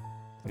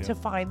Yeah. to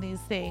find these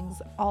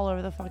things all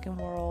over the fucking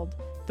world.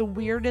 The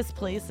weirdest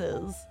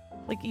places.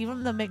 Like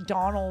even the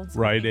McDonald's.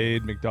 Rite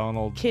Aid,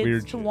 McDonald's, weird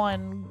Kids to shit.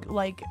 one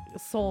like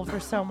sold for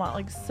so much,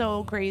 like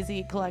so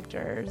crazy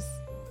collectors.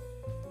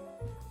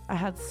 I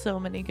had so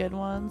many good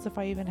ones. If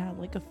I even had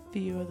like a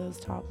few of those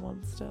top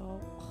ones still.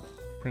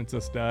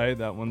 Princess Di,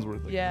 that one's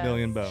worth like Yes. $1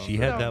 million. She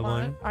had So that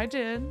much. one. I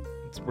did.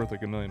 It's worth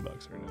like $1 million right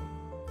now.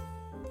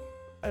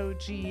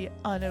 OG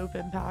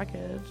unopened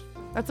package.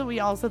 That's what we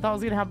also thought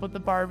was gonna happen with the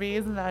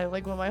Barbies, and I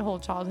like went my whole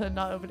childhood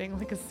not opening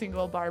like a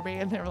single Barbie,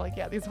 and they were like,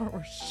 "Yeah, these weren't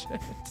worth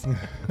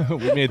shit."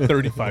 We made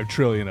 35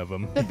 trillion of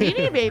them. The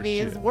Beanie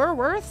Babies Shit. were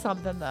worth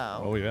something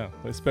though. Oh yeah,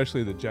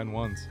 especially the Gen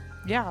 1s.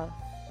 Yeah.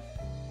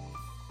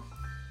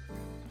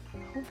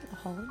 Home for the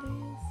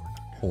holidays.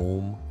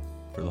 Home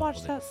for the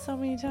Watched holidays. that so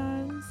many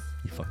times.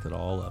 You fucked it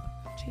all up.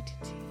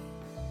 JTT.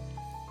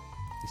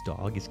 This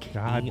dog is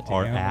God kicking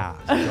our damn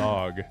ass.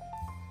 dog.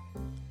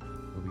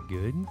 Are we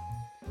good?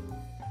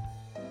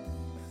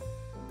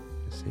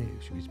 Just say,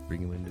 should we just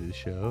bring him into the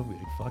show? Be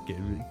like, fuck it.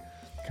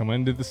 Come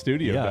into the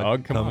studio,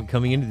 dog. Come on.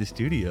 coming into the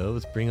studio.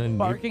 Let's bring on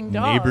Barking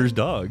dog. neighbor's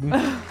dog. All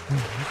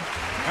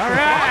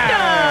right.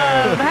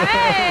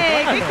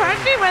 Hey, get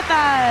crunchy with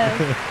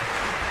us.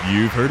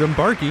 You've heard him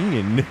barking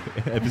in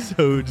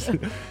episodes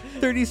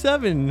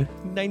 37,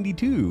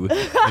 92,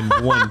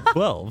 and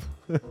 112.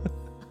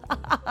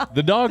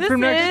 The dog This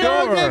from next is-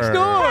 door. Dog next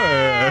door.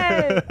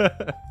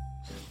 Hey.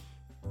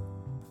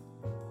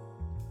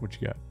 What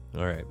you got?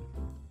 All right.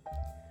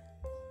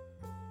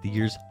 The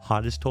year's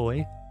hottest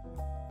toy,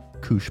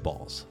 Koosh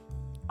balls.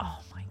 Oh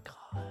my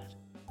god.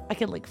 I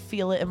can like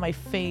feel it in my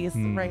face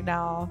right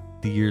now.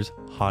 The year's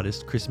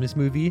hottest Christmas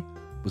movie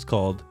was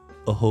called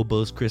A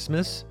Hobo's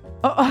Christmas.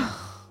 Oh,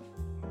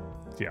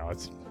 Yeah,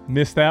 let's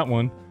miss that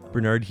one.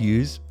 Bernard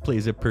Hughes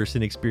plays a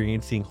person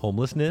experiencing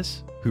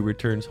homelessness who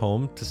returns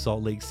home to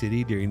Salt Lake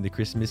City during the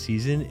Christmas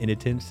season and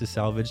attempts to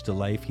salvage the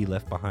life he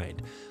left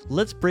behind.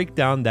 Let's break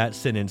down that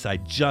sentence I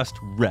just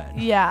read.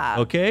 yeah.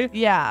 Okay?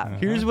 Yeah.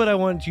 Here's what I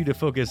want you to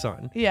focus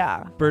on.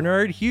 Yeah.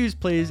 Bernard Hughes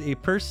plays a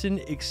person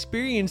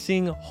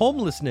experiencing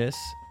homelessness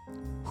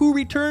who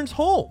returns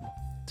home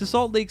to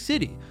Salt Lake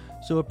City.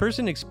 So a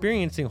person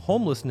experiencing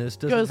homelessness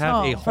doesn't Goes have a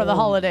home home for the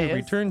holidays. to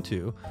return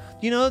to.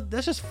 You know,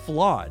 that's just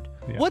flawed.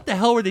 Yeah. What the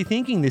hell were they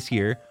thinking this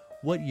year?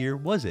 What year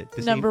was it?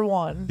 Number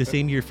one. The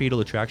same year Fatal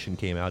Attraction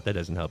came out. That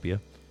doesn't help you.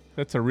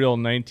 That's a real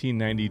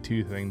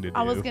 1992 thing to do.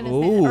 I was gonna say,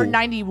 Ooh. or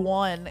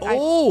 91.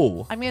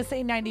 Oh! I'm gonna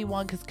say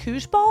 91 because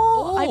Koosh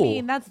Ball. I Oh.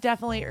 mean, that's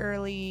definitely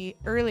earlier.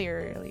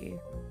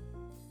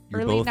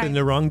 You're early both in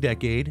the wrong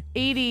decade.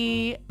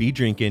 80. Be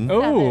drinking.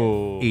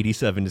 Oh.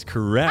 87 is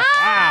correct.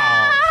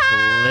 Wow.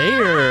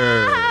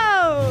 Player.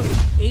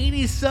 Oh,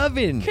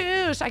 87.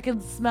 Koosh! I can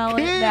smell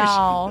Koosh. it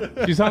now.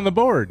 She's on the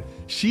board.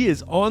 She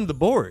is on the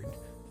board.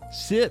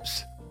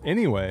 Sips.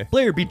 Anyway,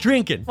 Blair, be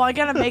drinking. Well, I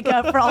gotta make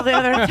up for all the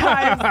other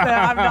times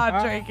that I'm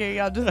not drinking.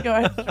 I'll just go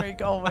ahead and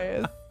drink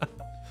always.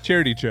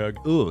 charity chug.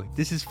 Ooh,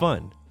 this is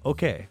fun.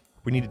 Okay.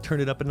 We need to turn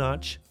it up a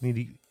notch. We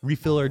need to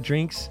refill our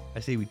drinks. I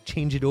say we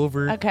change it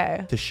over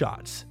Okay. to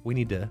shots. We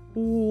need to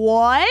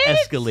What?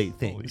 escalate Holy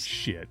things.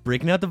 shit.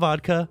 Breaking out the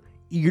vodka,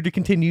 eager to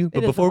continue. But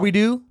It is before the we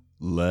do,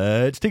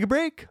 let's take a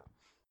break.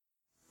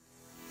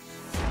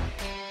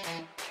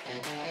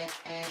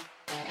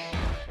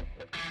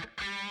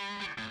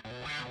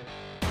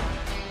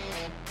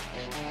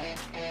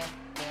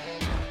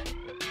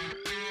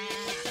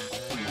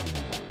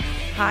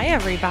 Hi,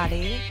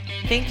 everybody.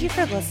 Thank you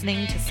for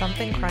listening to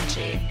Something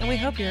Crunchy, and we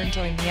hope you're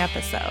enjoying the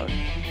episode.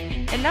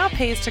 It now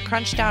pays to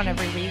crunch down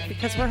every week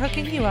because we're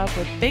hooking you up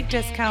with big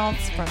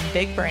discounts from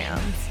big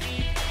brands.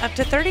 Up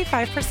to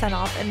 35%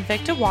 off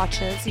Invicta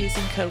watches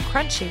using code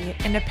CRUNCHY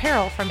and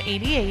apparel from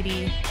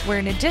 8080, where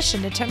in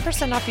addition to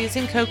 10% off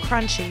using code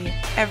CRUNCHY,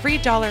 every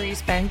dollar you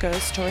spend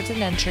goes towards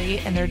an entry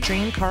in their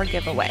dream car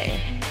giveaway.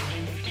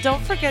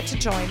 Don't forget to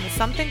join the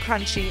Something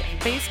Crunchy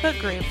Facebook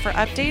group for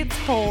updates,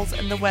 polls,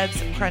 and the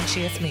web's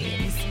crunchiest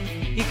memes.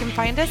 You can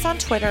find us on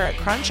Twitter at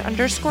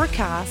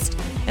crunch_cast,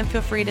 and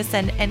feel free to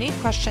send any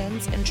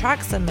questions and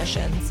track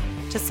submissions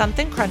to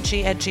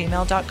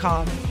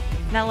somethingcrunchy@gmail.com.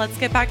 Now let's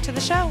get back to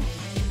the show.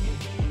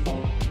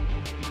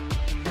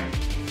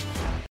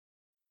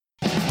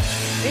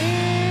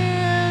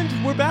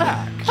 And we're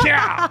back.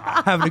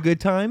 Yeah. Having a good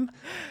time.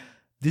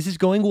 This is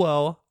going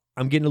well.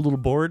 I'm getting a little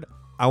bored.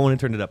 I want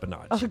to turn it up a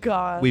notch. Oh,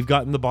 God. We've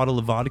gotten the bottle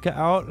of vodka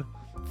out.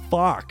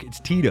 Fuck, it's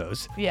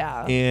Tito's.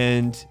 Yeah.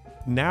 And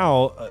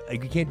now you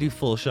can't do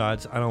full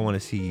shots. I don't want to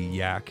see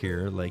yak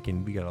here.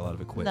 And we got a lot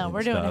of equipment. No, we're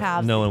and doing stuff.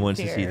 half No one things wants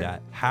to see here.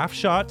 that. Half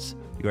shots.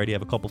 You already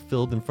have a couple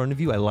filled in front of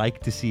you. I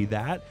like to see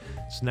that.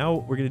 So now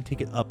we're gonna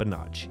take it up a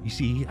notch. You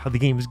see how the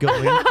game is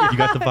going? You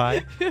got the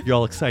vibe. You're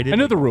all excited. I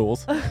know the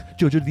rules.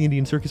 Jojo the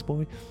Indian Circus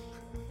Boy.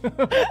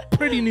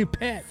 Pretty new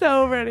pet.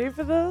 So ready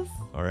for this?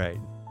 All right.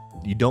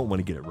 You don't want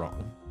to get it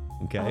wrong.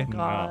 Okay. Oh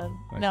God,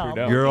 I no. sure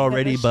don't. You're Looking at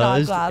already the shot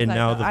buzzed, glass, and I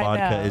now know- the I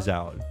vodka know. is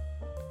out.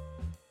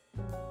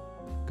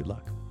 Good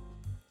luck.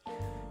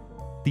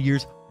 The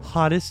year's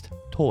hottest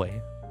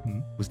toy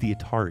was the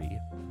Atari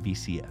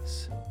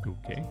VCS.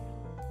 Okay.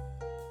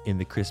 In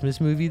the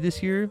Christmas movie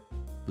this year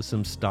was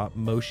some stop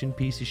motion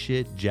piece of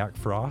shit, Jack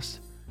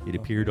Frost. It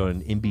appeared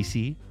on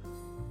NBC.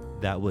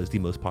 That was the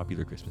most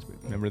popular Christmas movie.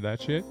 Remember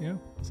that shit? Yeah.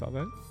 Saw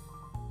that.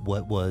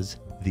 What was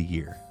the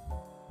year?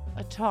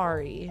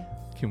 Atari.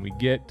 Can we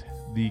get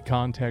the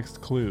context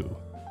clue?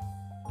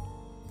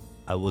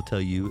 I will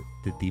tell you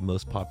that the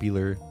most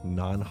popular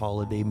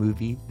non-holiday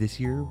movie this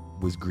year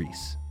was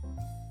Grease.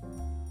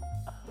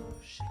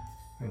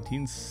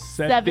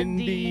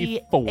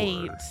 1974.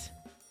 78.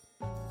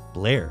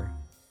 Blair.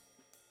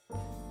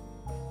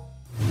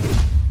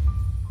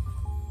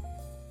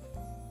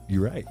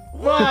 You're right.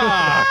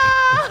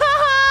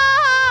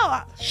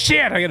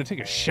 Shit, I gotta take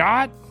a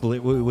shot.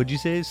 What'd you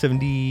say?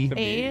 70,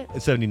 8.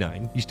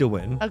 79. You still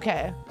win.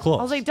 Okay. Close.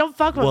 I was like, don't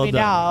fuck with Well me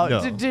done. now.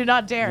 No. Do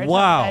not dare. tell me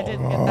Wow. I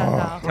didn't get that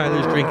now.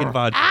 Tyler's drinking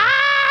vodka.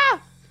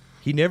 Ah!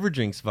 He never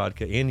drinks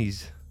vodka, and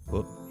he's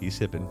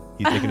sipping.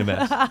 He's making a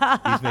mess.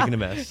 He's making a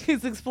mess.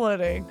 He's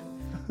exploding.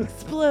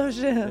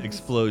 Explosion.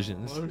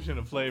 Explosions. Explosion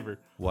of flavor.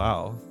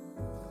 Wow.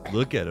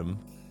 Look at him.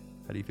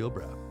 How do you feel,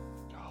 bro?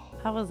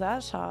 How was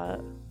that shot?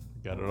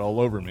 Got it all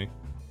over me.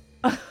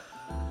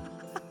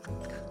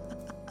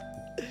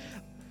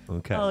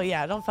 Okay. Oh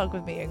yeah, don't fuck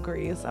with me in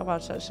Grease. I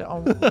watched that shit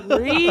on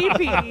repeat.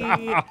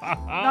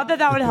 Not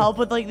that would help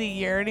with the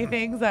year or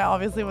anything, because I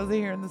obviously wasn't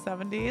here in the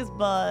 70s.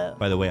 But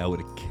By the way, I would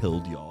have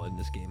killed y'all in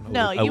this game.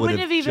 no, you wouldn't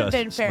have even just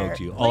been fair. smoked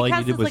you. All Blake I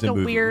has needed this was a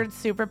movie. weird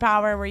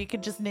superpower where you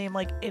could just name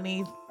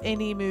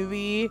any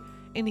movie,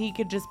 and he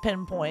could just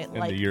pinpoint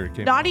And the year it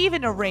came not out.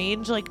 even a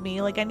range like me.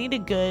 I need a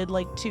good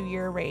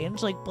 2-year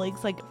range.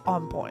 Blake's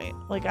on point.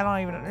 I don't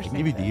even understand.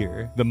 Give you the it.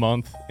 year. The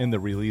month and the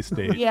release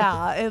date.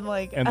 Yeah, and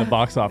And the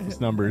box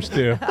office numbers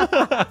too.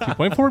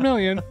 2.4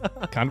 million.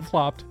 Kind of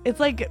flopped. it's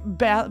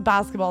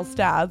basketball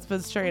stats,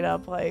 but straight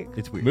up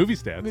It's weird. Movie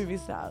stats. movie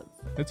stats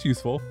That's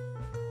useful.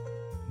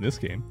 In this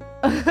game.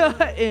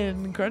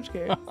 in Crunch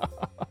Game.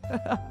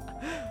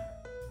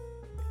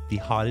 The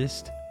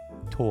hottest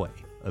toy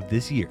of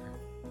this year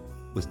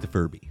was the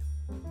Furby.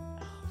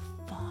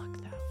 Fuck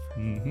that.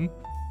 Mm-hmm.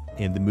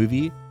 And the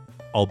movie,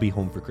 I'll Be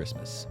Home for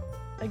Christmas.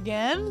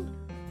 Again?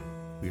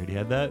 We already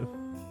had that?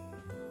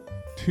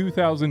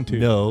 2002.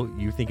 No,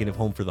 you're thinking of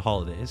Home for the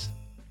Holidays.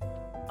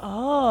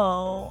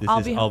 Oh,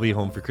 This is I'll Be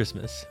Home for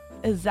Christmas.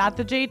 Is that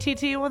the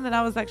JTT one that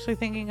I was actually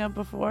thinking of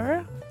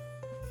before?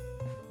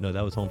 No,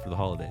 that was Home for the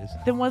Holidays.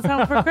 Then what's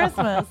Home for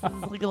Christmas?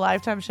 This is a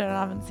Lifetime shit I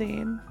haven't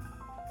seen.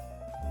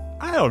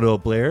 I don't know,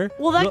 Blair.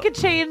 Well, that could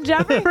change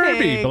everything.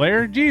 Furby,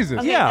 Blair. Jesus.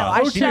 Okay, Yeah, no,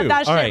 I 02. shoved that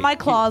shit All right. in my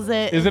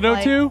closet. Is it in,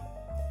 02?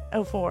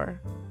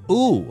 04.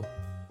 Ooh.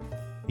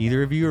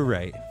 Neither of you are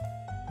right.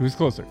 Who's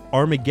closer?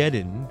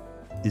 Armageddon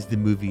is the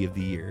movie of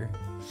the year.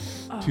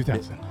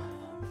 2000.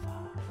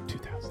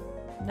 2000.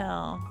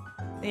 No.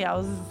 Yeah, I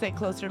was going to say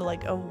closer to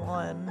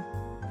 01.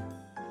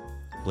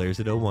 Blair's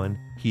at 01.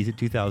 He's at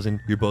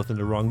 2000. You're both in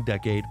the wrong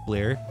decade.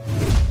 Blair,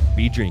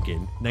 be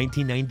drinking.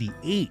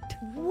 1998.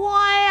 What?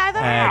 I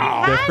thought I And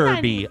already the had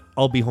Furby,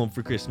 I'll Be Home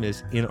for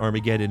Christmas in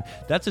Armageddon.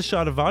 That's a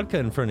shot of vodka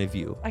in front of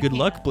you. I Good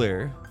luck, can't.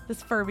 Blair.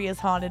 This Furby has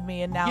haunted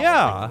me, and now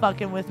Yeah. it's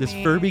fucking with This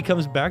me. Furby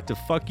comes back to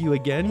fuck you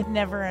again. It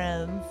never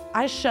ends.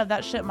 I shove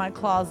that shit in my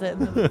closet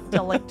and then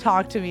still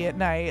talk to me at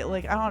night.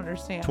 I don't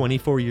understand.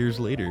 24 years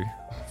later.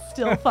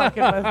 Still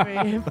fucking with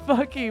me.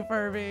 Fuck you,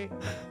 Furby.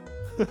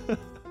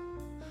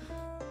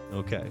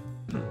 Okay.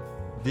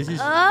 This is.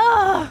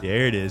 Ugh.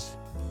 There it is.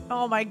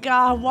 Oh my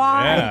god,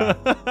 why? Yeah.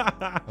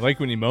 I like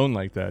when you moan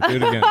like that. Do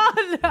it again.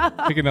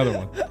 Pick another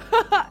one.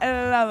 And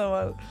another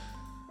one.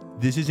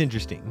 This is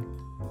interesting.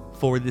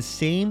 For the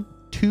same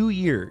 2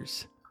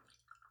 years,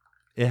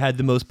 it had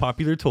the most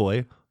popular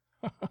toy.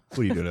 What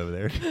are you doing over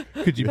there?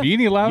 Could you be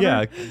any louder?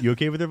 Yeah, you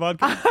okay with their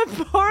vodka? I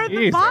poured the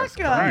Jesus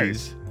vodka.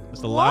 Christ.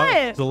 It's the, What?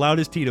 it's the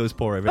loudest Tito's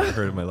pour I've ever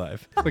heard in my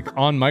life. It's like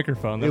on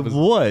microphone. That It was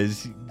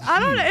was. I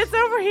don't know. Jeez. It's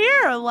over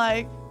here.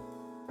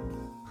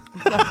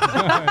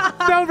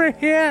 it's over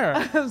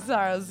here. I'm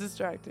sorry. I was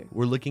distracting.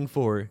 We're looking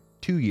for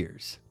 2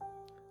 years.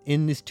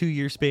 In this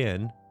 2-year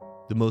span,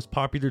 the most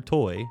popular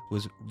toy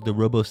was the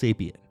Robo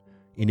Sapien,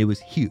 and it was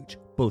huge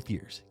both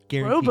years.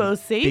 Guaranteed. Robo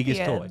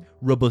Biggest toy. Sapien?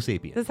 Robo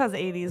Sapien. This has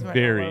 80s written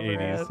Very all over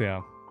 80s. it.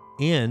 Yeah.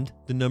 And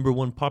the number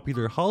one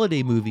popular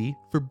holiday movie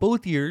for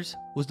both years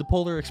was The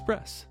Polar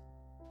Express.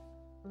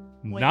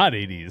 Wait. Not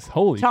 80s.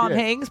 Holy Tom shit.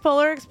 Hanks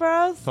Polar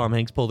Express? Tom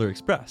Hanks' Polar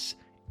Express.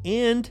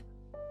 And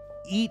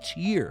each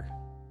year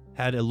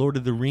had a Lord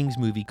of the Rings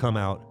movie come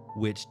out,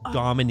 which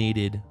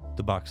dominated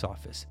the box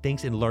office,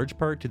 thanks in large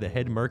part to the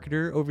head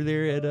marketer over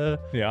there at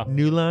Yeah.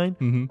 New Line,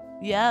 Mm-hmm.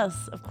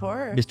 Yes, of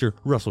course. Mr.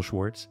 Russell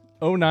Schwartz.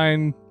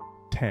 09,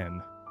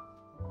 10.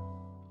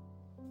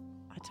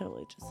 I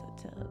totally just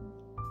said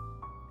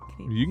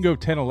 10. You can go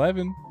 10,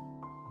 11.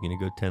 You gonna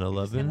go 10, He's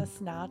 11? gonna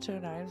snatch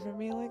 09 from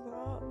me like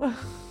that?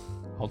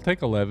 I'll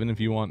take 11 if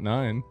you want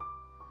 9.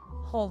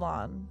 Hold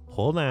on.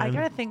 Hold on. I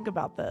gotta think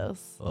about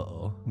this.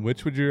 Uh-oh.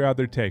 Which would you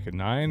rather take, a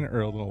 9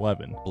 or an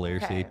 11? Blair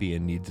Okay.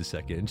 Sapien needs a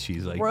second.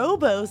 She's like,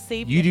 Robo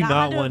Sapien. you do That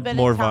not had to have want been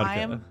more a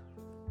time vodka.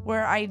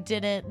 Where I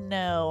didn't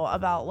know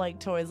about like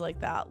toys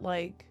like that.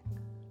 Like,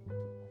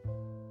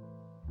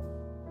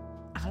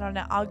 I don't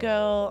know. I'll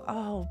go.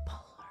 Oh,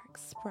 Polar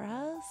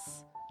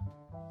Express.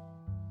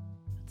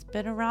 It's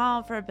been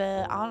around for a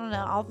bit. I don't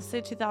know. I'll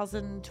say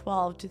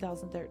 2012,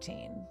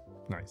 2013.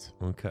 Nice.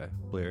 Okay,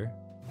 Blair.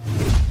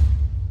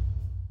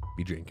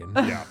 Be drinking.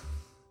 Yeah.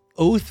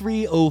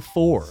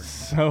 0304.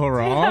 So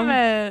wrong. Damn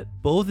it.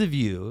 Both of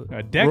you.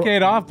 A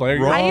decade off, Blair.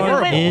 You're wrong I even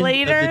horrible. went end of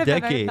later the than I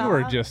decade. thought. You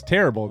are just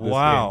terrible at this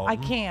Wow. I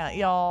can't,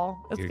 y'all.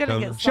 It's Here gonna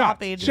comes- get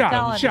sloppy. just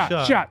telling you.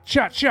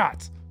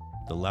 Shots.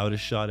 The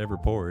loudest shot ever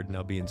poured,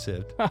 now being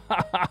sipped.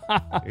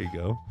 There you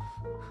go.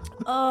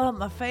 Oh,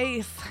 my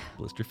face.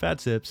 Blister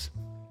fat sips.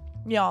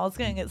 Y'all, it's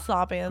gonna get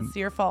sloppy. It's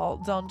your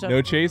fault. Don't judge. No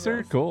me.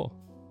 chaser? Cool.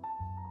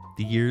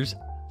 The year's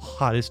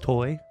hottest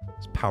toy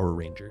is Power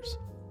Rangers.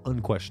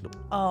 Unquestionable.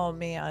 Oh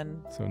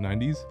man. So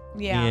 90s?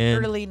 Yeah,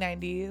 And- early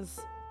 90s.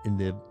 In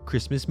the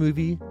Christmas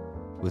movie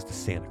was the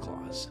Santa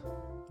Claus.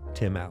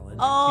 Tim Allen.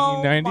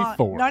 Oh,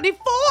 1994. 94.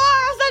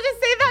 I was about to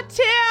say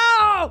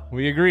that too.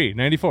 We agree.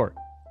 94.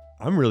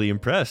 I'm really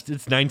impressed.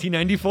 It's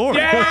 1994.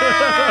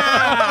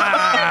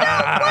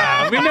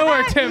 Yeah! We know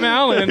our Tim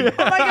Allen. Oh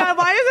my god,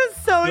 why is it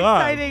so God,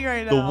 exciting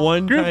right The now?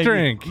 one Group time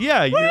drink.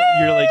 Yeah,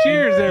 you're like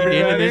Cheers, everybody.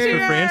 unanimous for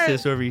Cheers.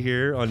 Francis over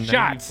here on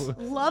Shots.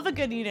 94. Love a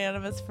good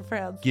unanimous for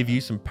France. Give you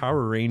some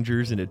Power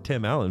Rangers and a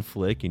Tim Allen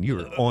flick, and you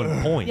are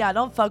on point. Yeah,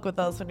 don't fuck with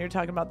us when you're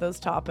talking about those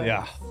topics.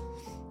 Yeah.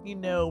 You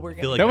know we're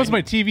feel gonna. like That was I-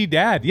 my TV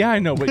dad. Yeah, I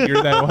know what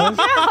year that was.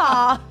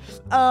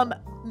 Yeah.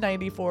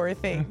 94.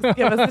 Thanks.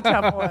 Give us a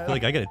tough one. I feel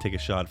like I got to take a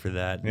shot for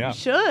that. Yeah. You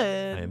should.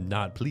 I am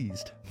not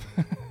pleased.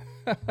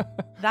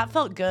 That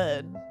felt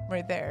good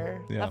right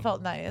there. Yeah. That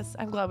felt nice.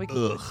 I'm glad we could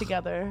do it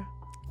together.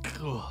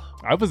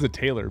 I was a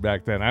tailor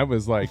back then. I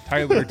was like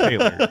Tyler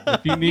Taylor.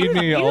 If you need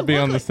me, I'll you'd be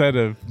look on the like- set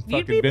of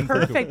You'd fucking be Ben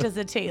perfect as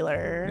a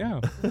tailor.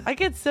 Yeah. I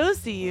could so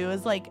see you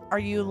as like, are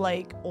you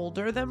like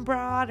older than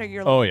Brad or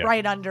you're Oh, like yeah.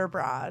 right under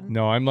Brad?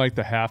 No, I'm like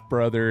the half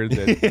brother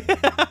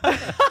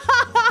that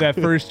that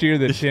first year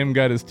that Tim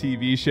got his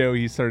TV show,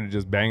 he started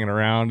just banging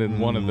around, and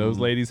one of those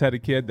ladies had a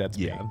kid. That's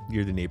Yeah, me.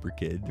 you're the neighbor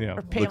kid. Yeah.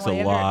 Or Looks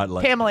a lot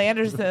like- Pamela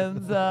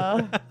Anderson's.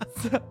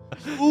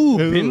 Ooh,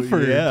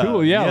 Binford. yeah,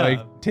 Cool. Yeah, yeah.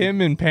 like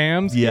Tim and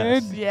Pam's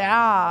Yes. kid.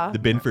 yeah. The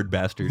Binford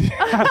bastard.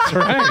 That's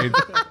right.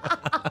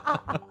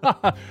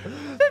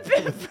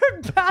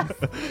 Binford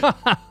Bastard.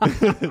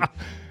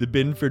 The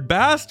Binford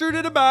bastard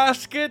in a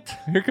basket.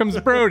 Here comes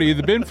Brody,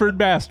 the Binford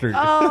bastard.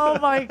 Oh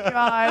my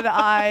god,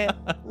 I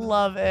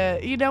love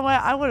it. You know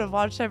what? I would have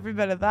watched every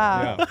bit of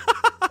that. Yeah.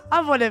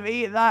 I would have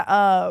eaten that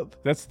up.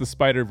 That's the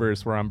Spider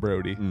Verse where I'm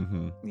Brody.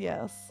 Mm-hmm.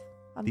 Yes,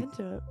 I'm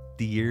into it.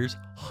 The year's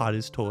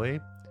hottest toy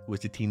was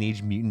the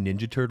Teenage Mutant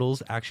Ninja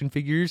Turtles action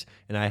figures,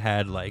 and I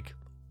had like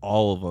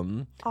all of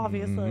them,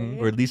 Obviously.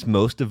 or at least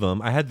most of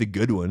them. I had the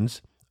good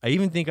ones. I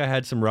even think I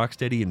had some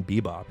Rocksteady and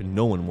Bebop, and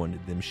no one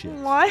wanted them shit.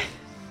 What?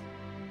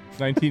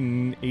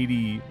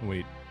 1980.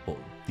 Wait. Oh,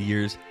 the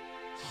year's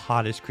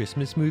hottest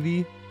Christmas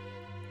movie,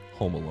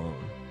 Home Alone.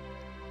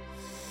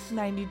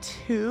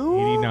 92?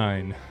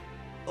 89.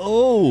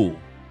 Oh,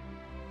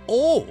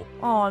 Oh,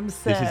 I'm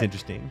sick. this is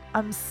interesting.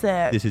 I'm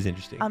sick. This is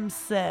interesting. I'm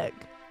sick.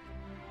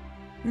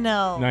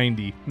 No.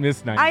 90.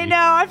 Miss 90. I know.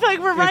 I feel like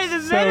we're right in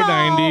It's the so middle.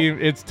 90.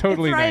 It's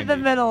totally it's right 90. in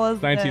the middle,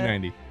 isn't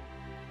 1990. it?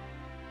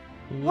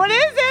 What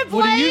is it,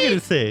 Blake? What are you gonna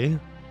say?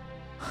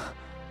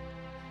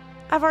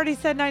 I've already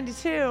said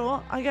 92.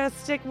 I gotta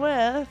stick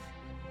with.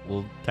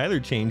 Well,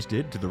 Tyler changed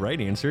it to the right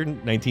answer,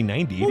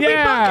 1990. Well, we both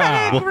Yeah.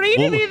 kind of agreed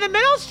to We'll- be in the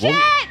middle. Shit.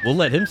 We'll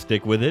let him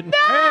stick with it.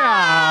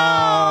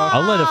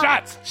 I'll let him-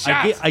 Shots.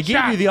 I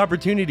gave you the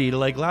opportunity to,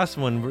 like last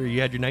one where you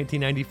had your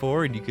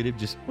 1994 and you could have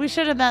just, We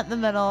should have met in the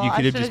middle. You could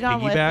I have should just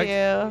gone with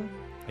piggybacked. you.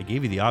 I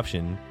gave you the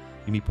option.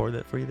 Let me pour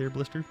that for you there,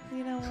 Blister.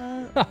 You know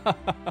what?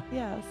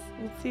 Yes.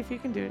 Let's see if you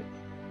can do it.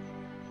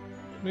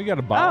 We got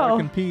a bottle Oh. I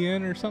can pee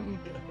in or something.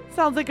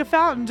 Sounds like a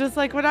fountain, just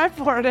like when I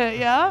poured it.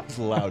 Yeah. It's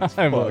loud as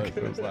I was.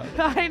 It was loud.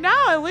 I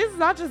know. At least it's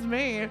not just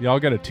me. Y'all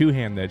got to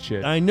two-hand that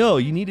shit. I know,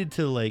 you needed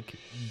to like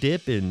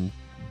dip and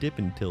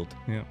tilt.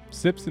 Yeah.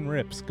 Sips and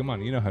rips. Come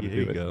on, you know how to There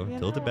do you it. go. You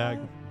Tilt know it back.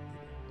 what?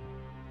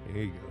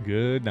 There you go.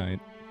 Good night.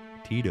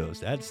 Tito's.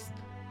 That's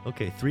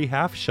okay. 3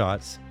 half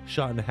shots,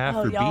 shot and a half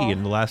Oh, for y'all. B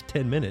in the last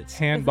 10 minutes.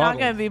 Hand It's not bottle.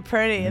 gonna be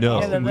pretty. At No,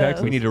 the end of Texas.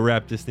 this. we need to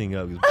wrap this thing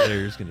up because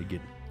Blair's gonna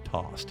get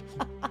tossed.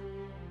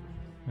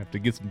 Have to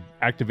get some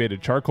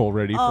activated charcoal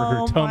ready for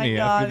Oh her tummy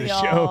my after God, the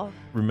y'all. show.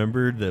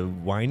 Remember the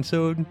wine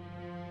sode?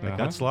 That Uh-huh.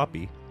 got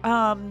sloppy.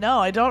 No,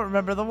 I don't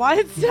remember the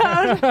Wine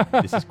Stone.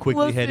 This is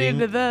quickly Listening heading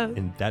to this.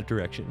 in that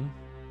direction.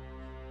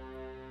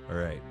 All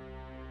right.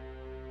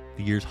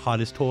 The year's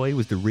hottest toy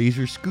was the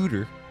Razor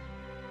scooter.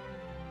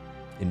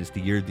 And it's the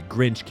year The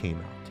Grinch came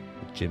out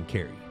with Jim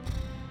Carrey.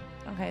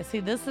 Okay, see,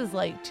 this is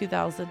like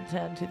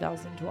 2010,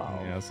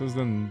 2012. Yeah, this is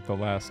in the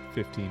last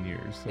 15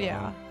 years. So.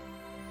 Yeah.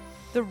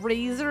 The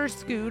Razor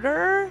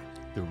scooter?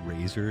 The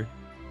Razor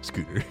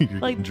scooter. You're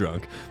Like- getting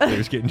drunk.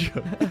 There's getting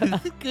drunk.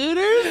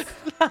 Scooters?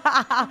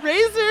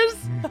 Razors?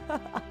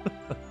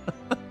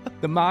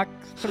 The Mach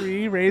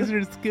 3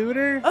 Razor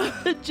scooter.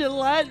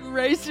 Gillette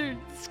Razor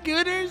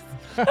scooters?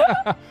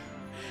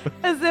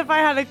 As if I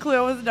had a clue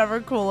I was never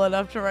cool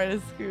enough to ride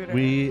a scooter.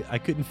 I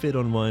couldn't fit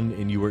on one,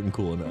 and you weren't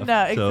cool enough.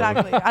 No, So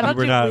exactly. I don't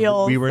we were do not,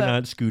 wheels, We were so-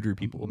 not scooter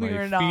people. We My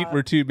were Feet not.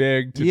 were too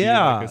big to yeah, be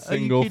like a are you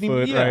single kidding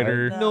foot me? Yeah,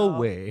 rider. No No.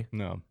 way.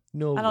 No.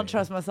 No. I don't way.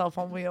 trust myself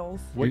on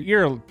wheels. What year,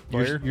 You're,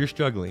 Blair? you're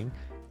struggling.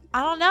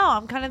 I don't know.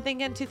 I'm kind of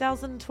thinking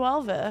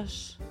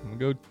 2012-ish. I'm going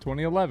to go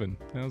 2011.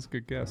 That was a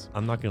good guess.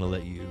 I'm not gonna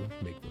let you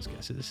make those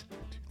guesses.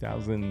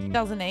 2004.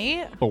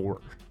 2008?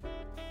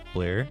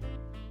 Blair,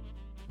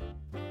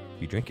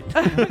 you drinking?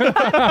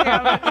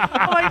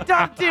 I'm like,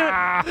 don't do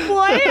it.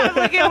 What? I'm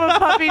looking at a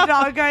puppy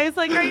dog guy. He's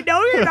like, I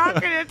know you're not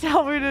going to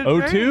tell me to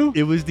drink. 02?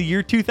 It was the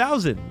year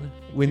 2000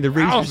 when the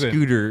Razor 2000.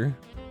 scooter,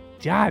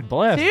 God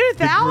bless. the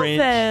 2000?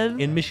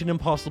 Grinch, and Mission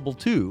Impossible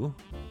 2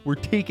 were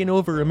taking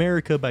over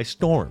America by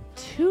storm.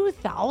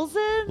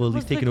 2000? Well, at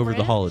least taking over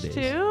the holidays.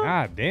 Too?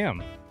 God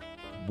damn.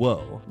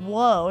 Whoa.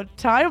 Whoa,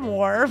 time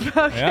warp.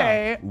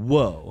 Okay.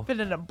 Whoa. Been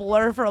in a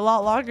blur for a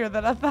lot longer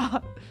than I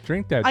thought.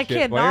 Drink that I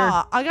shit,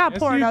 cannot. I gotta Yes,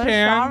 pour you another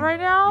can. shot right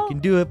now. You can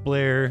do it,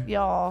 Blair.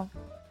 Y'all,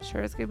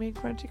 sure it's gonna be a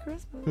crunchy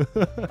Christmas.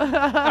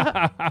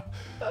 Blair.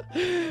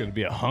 It's going to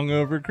be a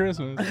hungover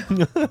Christmas.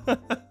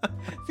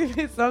 It's gonna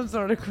be some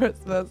sort of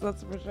Christmas,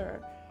 that's for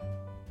sure.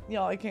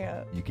 Y'all, I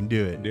can't. You can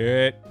do it. Do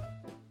it.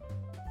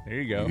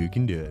 There you go. You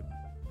can do it.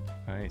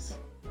 Nice.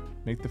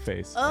 Make the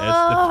face.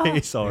 That's the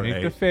face, all Make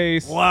right. the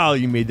face. Wow,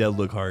 you made that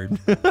look hard.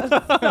 So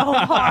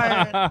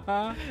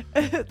hard.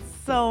 It's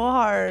so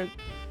hard.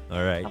 all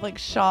I right. have like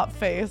shop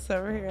face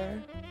over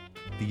here.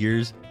 The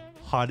year's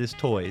hottest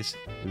toys.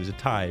 It was a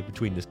tie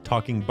between the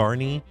Talking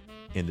Barney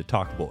and the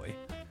Talk Boy.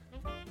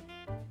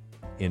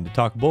 And the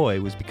Talk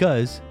Boy was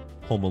because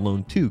Home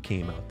Alone 2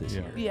 came out this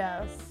Yeah. year.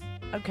 Yes.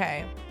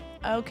 Okay.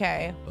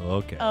 Okay.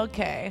 Okay.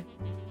 Okay.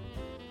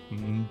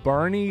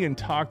 Barney and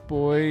Talk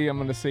Boy, I'm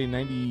going to say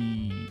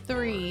 94.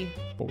 3.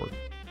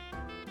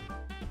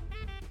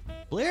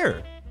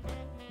 Blair,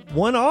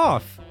 one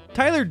off.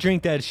 Tyler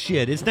drank that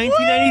shit. It's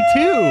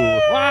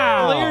 1992.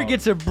 Wow. Blair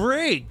gets a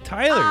break.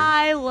 Tyler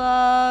I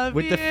love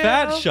with you. the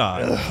fat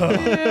shot.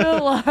 You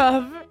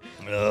love.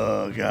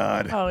 Oh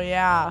God. Oh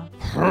yeah.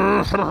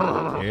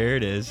 There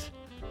it is.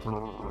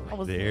 I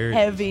was There it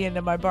heavy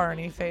into my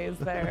Barney phase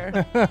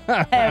there.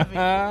 Heavy.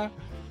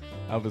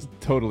 I was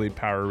totally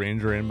Power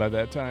Ranger in by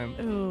that time.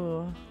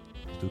 Ooh.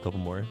 Let's do a couple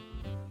more.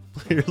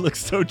 Blair looks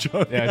so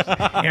drunk. Yeah,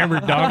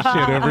 hammered dog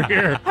shit over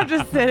here. I'm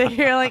just sitting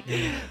here like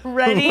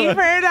ready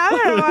for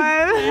another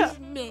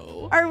one.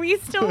 No. Are we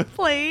still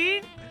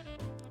playing?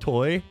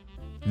 Toy,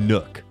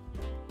 Nook.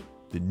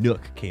 The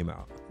Nook came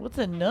out. What's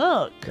a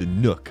Nook? The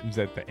Nook. Is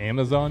that the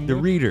Amazon? The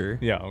Nook? reader.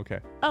 Yeah, okay.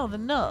 Oh, the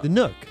Nook. The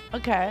Nook.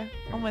 Okay,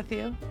 I'm with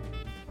you.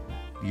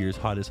 The year's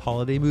hottest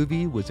holiday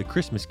movie was A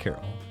Christmas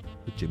Carol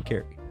with Jim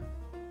Carrey.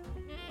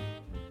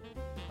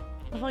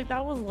 I feel like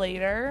that was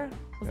later.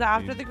 Was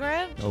that after the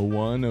Grinch?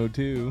 01,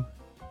 02.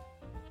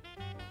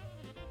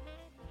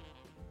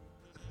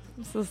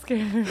 I'm so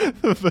scared.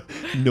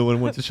 No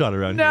one wants a shot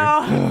around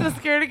No, here. I'm so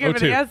scared to give an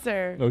 02.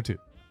 answer. 02.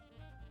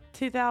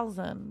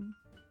 2000.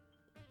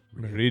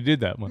 We already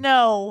did that one.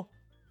 No.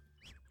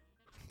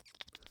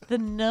 The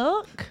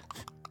Nook?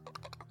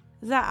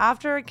 Is that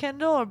after a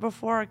Kindle or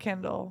before a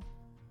Kindle?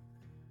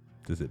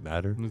 Does it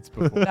matter? It's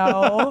before.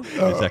 No.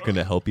 Is that going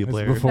to help you, It's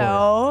Blair? before.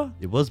 No.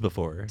 It was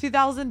before.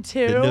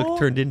 2002? The Nook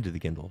turned into the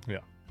Kindle. Yeah.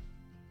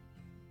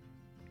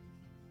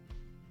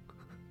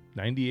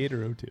 98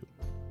 or 02.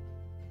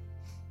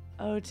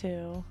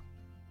 02.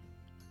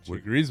 She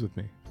agrees with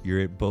me.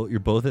 You're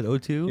both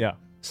at 02? Yeah.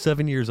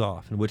 7 years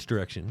off. In which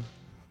direction?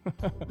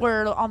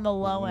 We're on the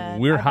low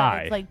end. We're I bet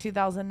high. It's like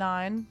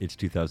 2009. It's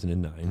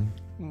 2009.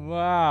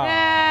 Wow.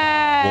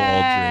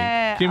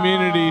 Yay!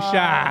 Community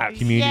shots.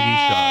 Community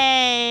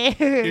Yay!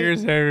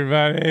 Cheers,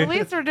 everybody. At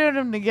least we're doing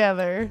them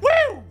together.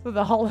 Woo! So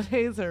the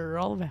holidays are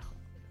all about.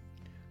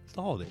 It's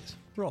the holidays.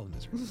 We're all in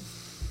misery.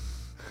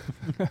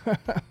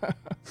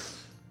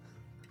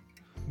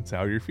 That's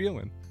how you're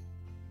feeling.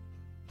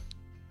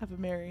 Have a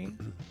merry,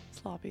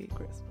 sloppy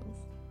Christmas.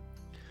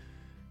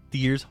 The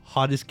year's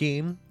hottest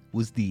game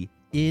was the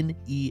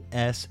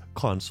NES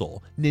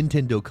console.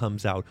 Nintendo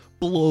comes out,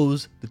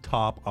 blows the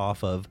top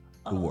off of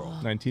the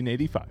world.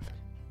 1985.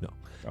 No.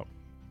 Oh.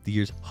 The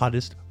year's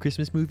hottest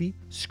Christmas movie,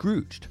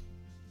 Scrooged,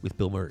 with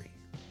Bill Murray.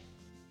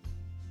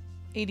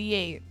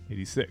 88.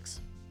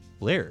 86.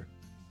 Blair,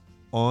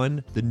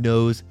 on the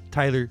nose.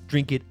 Tyler,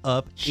 drink it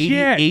up. Shit.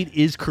 88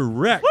 is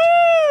correct.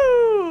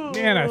 Woo!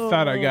 And I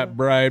thought I got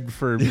bribed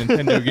for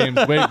Nintendo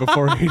games way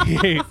before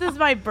 88. This is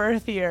my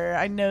birth year.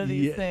 I know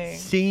these things.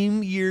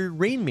 Same year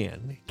Rain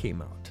Man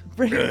came out.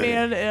 Rain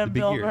Man and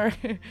big Bill year.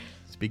 Murray.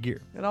 It's a big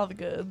year. And all the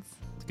goods.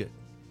 It's good.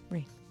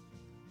 Rain.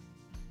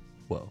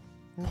 Whoa.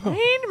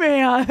 Rain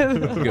Man.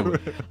 Good one.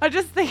 I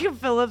just think of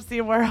Philip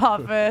Seymour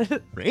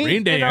Hoffman.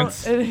 Rain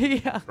Dance.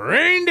 Yeah.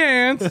 Rain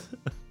Dance.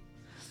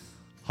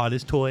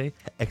 Hottest toy,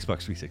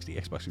 Xbox 360.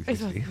 Xbox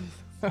 360.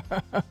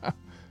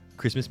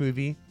 Christmas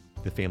movie,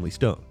 The Family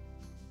Stone.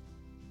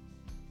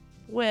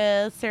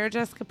 With Sarah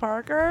Jessica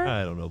Parker.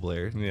 I don't know,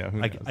 Blair. Yeah, who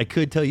knows? I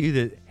could tell you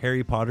that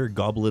Harry Potter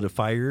Goblet of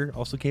Fire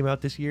also came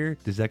out this year.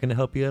 Is that going to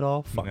help you at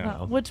all? Fuck No.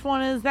 no. Which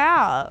one is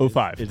that?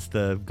 05. It's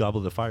the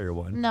Goblet of Fire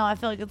one. No, I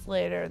feel like it's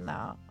later than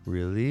that.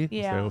 Really?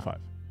 Yeah. Say 05.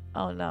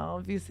 Oh no,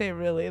 if you say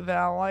really, then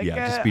I don't like Yeah,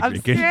 it. just speed I'm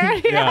drinking.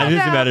 scared. Yeah, It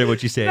doesn't no. matter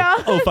what you say.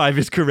 No. 05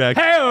 is correct.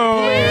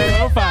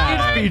 Hey,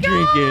 05. Speed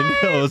drinking.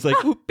 I was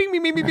like, ooh, bing,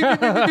 bing, bing, bing, bing, bing,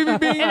 bing, bing,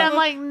 bing. And I'm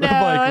like, no,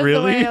 I'm like, it's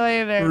really?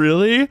 way later.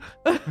 Really?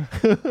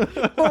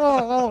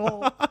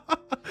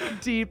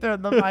 Deep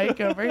in the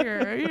mic over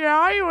here.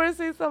 Yeah, you want to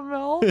say something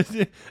else?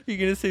 You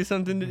gonna say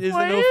something that isn't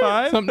What?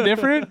 05? Something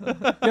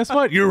different? Guess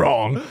what? You're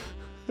wrong.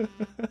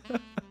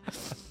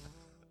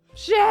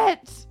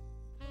 Shit.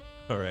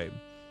 All right.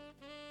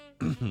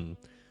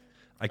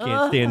 I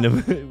can't stand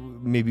them.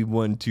 Maybe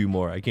 1, 2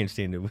 more. I can't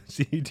stand to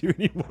see you do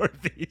any more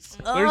of these.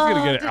 Claire's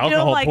gonna get To do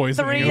alcohol like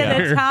poisoning 3 over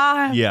at here. a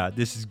time. Yeah,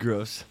 this is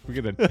gross. We're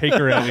gonna take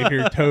her out of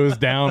here, toes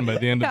down, by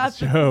the end of That's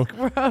the show.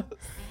 gross.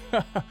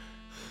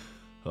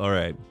 All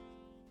right.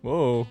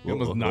 Whoa! You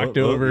almost Whoa, knocked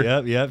whoa, whoa.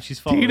 over. Yep, she's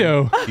falling.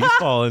 Tito. She's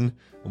falling.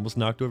 Almost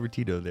knocked over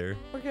Tito there.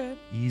 We're good.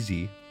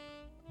 Easy.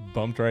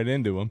 Bumped right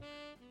into him.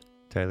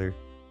 Tyler,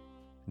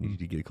 I need you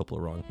to get a couple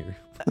of wrong here.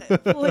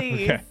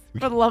 Please. Okay.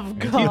 For the love of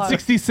God.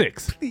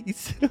 1966.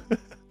 Please.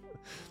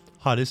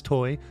 Hottest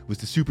toy was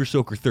the Super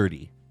Soaker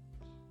 30.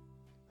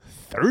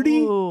 30?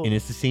 Ooh. And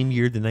it's the same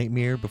year The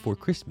Nightmare Before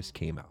Christmas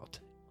came out.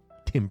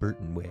 Tim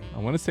Burton way. I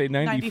want to say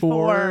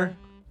 94,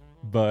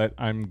 but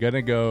I'm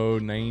gonna go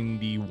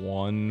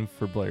 91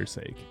 for Blair's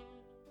sake.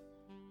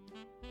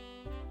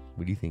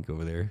 What do you think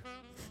over there?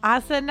 I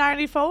said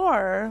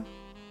 94.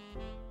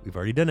 We've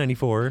already done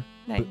 94,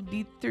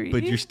 93.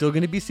 but you're still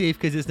going to be safe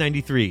because it's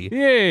 93.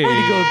 Yay! Way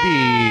to go, B.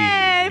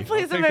 Hey,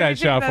 please Take don't make that me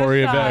shot take for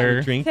you, shot.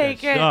 better. Drink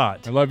Take that it.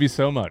 shot. I love you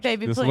so much.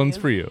 Baby, this please. one's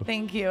for you.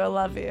 Thank you. I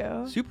love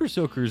you. Super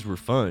Soakers were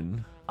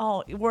fun.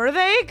 Oh, were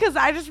they? Because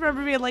I just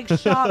remember being like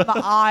shot in the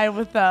eye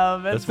with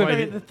them. And That's why,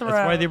 in the throat.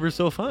 that's why they were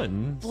so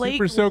fun. Blake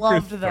Super Soaker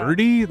loved them.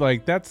 30?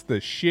 Like, that's the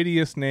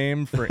shittiest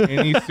name for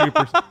any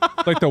Super.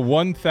 Like, the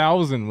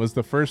 1000 was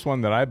the first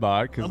one that I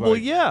bought. Cause Well,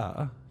 like,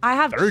 yeah. I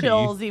have 30.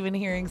 chills even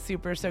hearing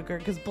Super Soaker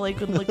because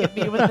Blake would look at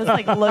me with this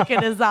like look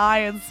in his eye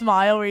and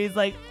smile where he's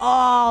like,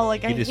 oh,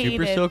 like I Get a hate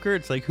Super it. Soaker,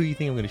 it's like, who you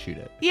think I'm going to shoot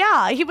at?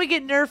 Yeah, he would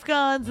get Nerf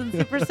guns and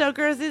Super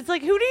Soakers. It's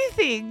like, who do you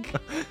think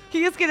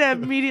he is going to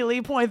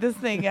immediately point this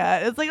thing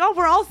at? It's like, oh,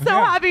 we're all so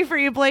Yeah. happy for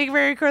you, Blake.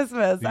 Merry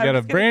Christmas. You I'm got a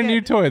just gonna brand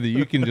new get- toy that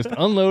you can just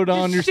unload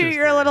on your just shoot sister.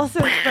 your little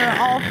sister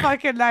all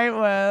fucking night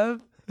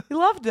with. He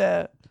loved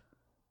it.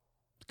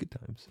 Good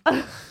times.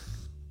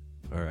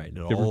 All right.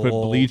 You ever put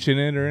bleach in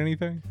it or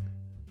anything?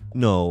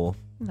 No.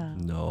 No.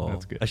 No.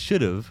 That's good. I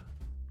should have.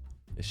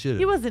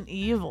 He wasn't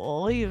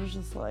evil. He was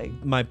just like,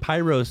 My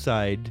pyro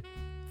side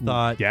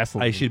thought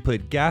gasoline. I should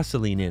put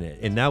gasoline in it,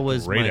 and that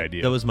was Great my,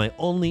 idea. that was my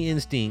only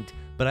instinct.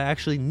 But I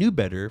actually knew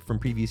better from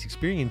previous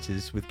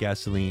experiences with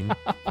gasoline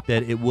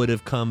that it would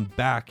have come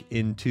back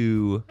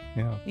into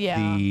Yeah.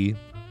 yeah. the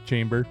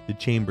Chamber.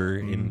 chamber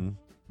and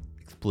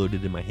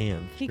exploded in my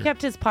hand. He Sure.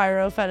 kept his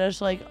pyro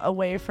fetish like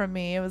away from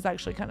me. It was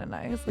actually kind of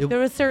nice. Like, It- there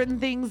was certain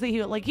things that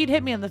he'd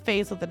hit me in the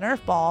face with a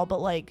Nerf ball, but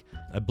like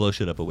I blow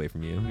shit up away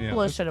from you. Yeah.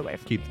 blow shit away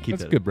from Keep me. keep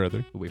That's that good,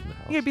 brother. away from the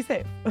house. You gotta be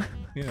safe.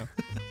 Yeah.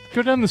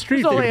 Go down the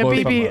street. There's only there, a blow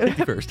something BB. up.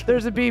 Safety first.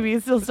 There's a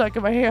BB still stuck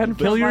in my hand.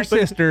 Kill from, your like,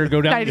 sister.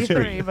 Go down the 93,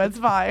 street. but it's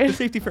fine.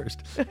 Safety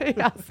first.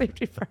 Yeah,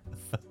 safety first.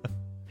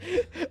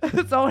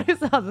 It's always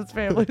how this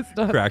family's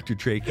done. Cracked your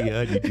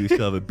trachea, and you do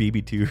still have a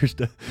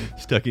BB2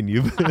 stuck in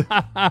you.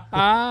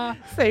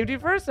 Safety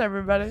first,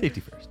 everybody.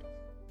 Safety first.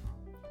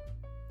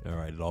 All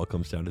right, it all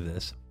comes down to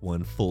this: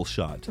 one full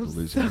shot to the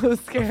loser. So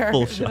scared.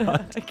 full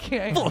shot. I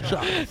can't. Full handle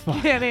it.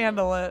 shot. Can't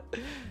handle it.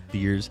 The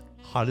year's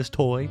hottest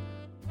toy,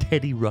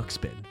 Teddy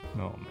Ruxpin.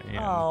 Oh,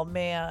 man. Oh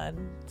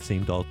man.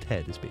 Same doll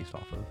Ted is based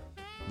off of,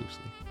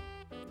 loosely.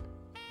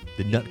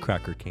 The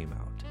Nutcracker came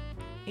out.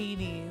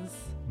 80s.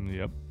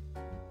 Yep.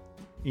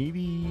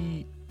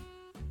 80.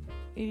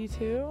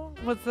 82?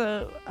 What's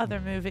the other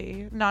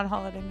movie?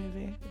 Non-holiday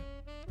movie.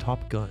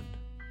 Top Gun.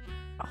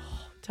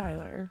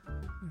 Tyler.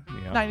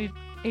 Yeah. 90,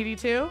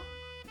 82?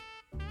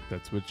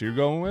 That's what you're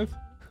going with?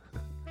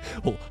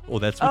 Oh,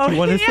 that's what you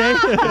want to yeah.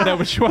 say? Is that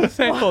what you want to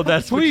say? Oh,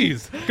 that's what you-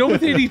 Please go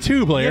with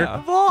 82, Blair.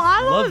 Yeah. Well,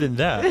 I love Loving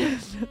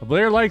that.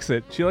 Blair likes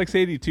it. She likes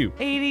 82.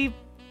 80.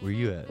 Where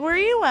you at? Where are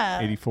you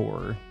at?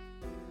 84.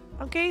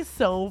 Okay,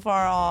 so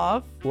far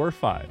off. 4 or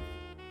 5.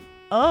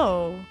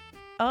 Oh.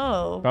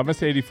 Oh. But I'm going to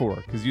say 84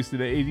 because you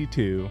said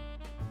 82.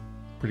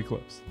 Pretty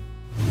close.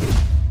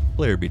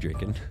 Blair be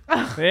drinking.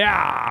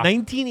 Yeah.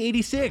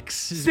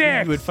 1986 is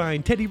when you would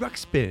find Teddy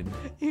Ruxpin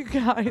You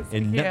guys.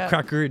 and can't.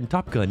 Nutcracker and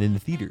Top Gun in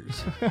the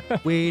theaters.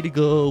 Way to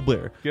go,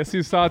 Blair. Guess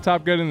who saw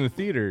Top Gun in the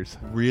theaters?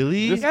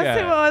 Really? This Guess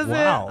who guy. wasn't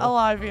Wow.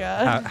 alive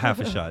yet? Half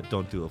a shot.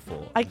 Don't do a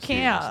full. I I'm serious.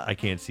 can't. I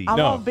can't see. I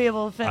No. won't be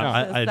able to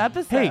finish this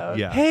episode.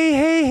 Yeah.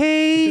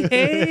 Hey.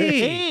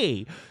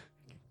 Hey.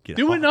 Get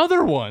Do off.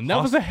 another one.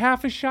 That was a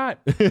half a shot.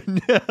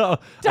 No.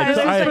 Tyler's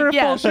I- like,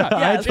 yes, shot.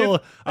 yes.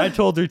 I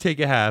told her take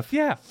a half.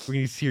 Yeah. We're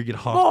going to see her get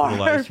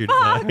hospitalized here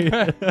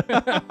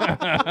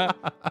tonight.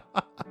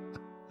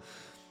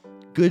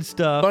 Good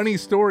stuff. Funny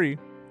story.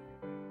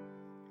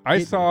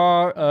 I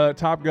saw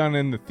Top Gun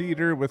in the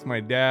theater with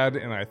my dad,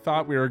 and I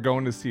thought we were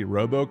going to see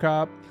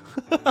RoboCop.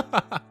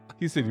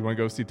 He said, "You want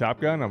to go see Top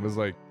Gun?" I was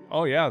like,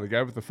 "Oh yeah, the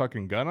guy with the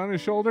fucking gun on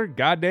his shoulder.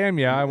 Goddamn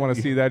yeah, I want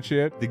to see that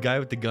shit." The guy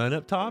with the gun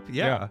up top?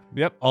 Yeah.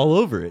 Yep. All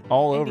over it.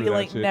 All And over you that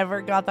like shit.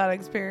 never got that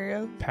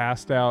experience.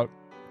 Passed out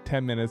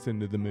 10 minutes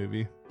into the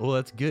movie. Well,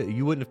 that's good.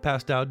 You wouldn't have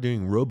passed out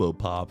during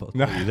RoboPop. I'll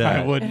No, tell you that.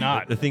 I would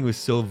not. The thing was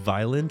so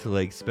violent,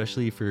 like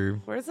especially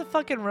for. Where's the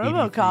fucking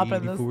RoboCop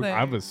in this 84. thing?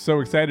 I was so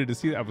excited to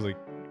see that. I was like,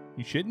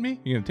 "You shitting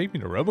me? You gonna take me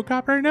to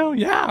RoboCop right now?"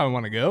 Yeah, I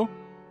want to go.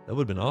 That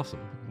would have been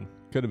awesome.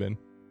 Could have been.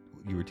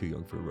 You were too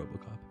young for a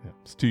RoboCop. Yeah,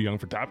 it's too young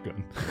for Top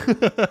Gun.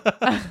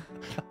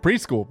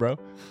 Preschool, bro.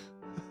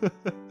 Well,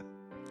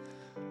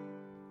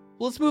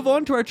 let's move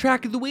on to our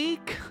track of the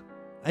week.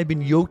 I've been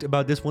yoked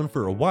about this one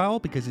for a while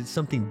because it's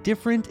something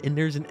different and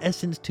there's an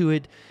essence to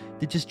it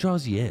that just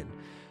draws you in.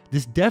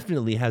 This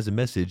definitely has a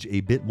message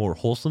a bit more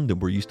wholesome than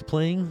we're used to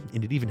playing,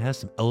 and it even has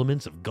some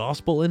elements of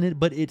gospel in it,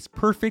 but it's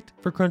perfect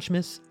for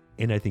Crunchmas,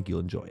 and I think you'll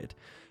enjoy it.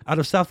 Out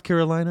of South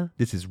Carolina,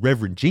 this is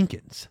Reverend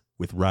Jenkins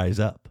with Rise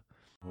Up.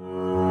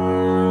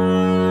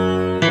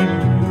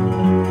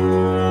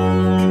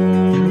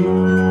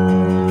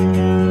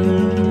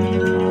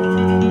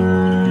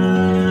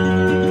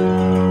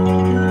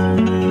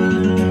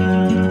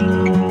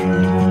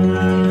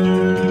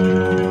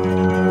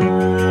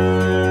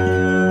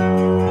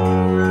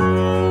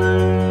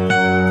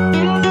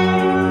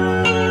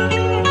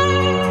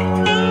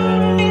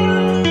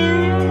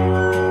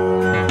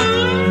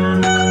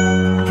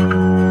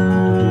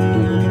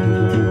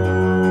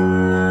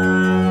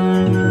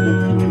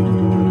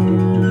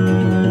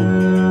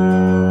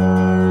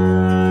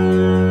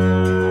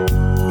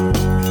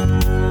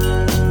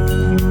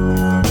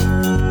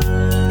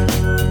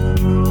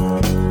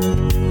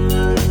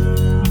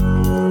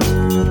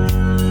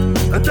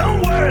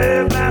 Don't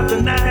worry about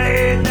the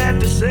night that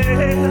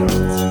descends,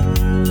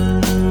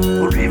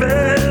 or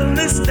even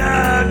this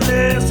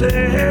darkness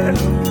ends.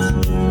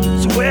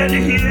 So when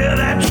you hear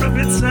that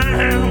trumpet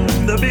sound,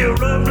 there'll be a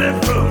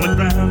rumbling from the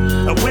ground.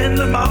 And when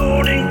the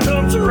morning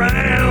comes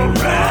around,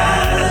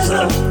 rise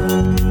up,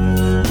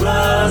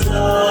 rise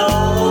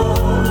up.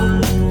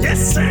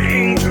 Yes,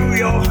 sing to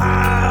your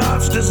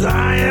heart's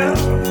desire,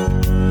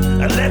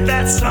 and let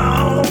that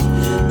song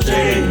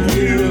take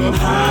you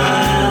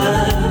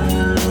high.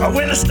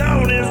 When the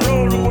stone is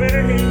rolled away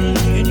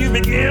and you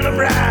begin a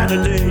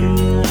brighter day,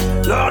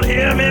 Lord,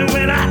 hear me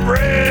when I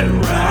pray.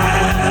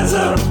 Rise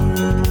up,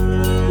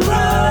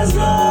 rise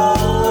up.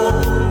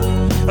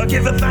 I'll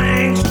give the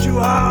thanks to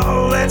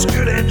all that's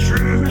good and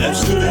true.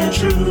 That's good and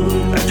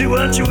true. I do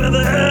unto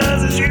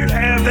others as you'd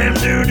have them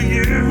do to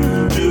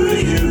you. Do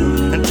to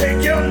you. And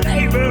take your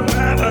neighbor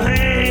by the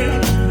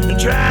hand and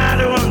try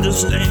to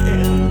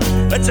understand.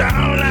 That's all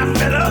I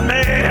fellow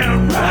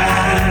man.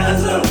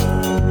 Rise up.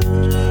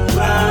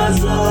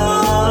 Rise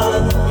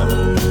up.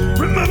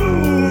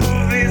 Remove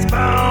these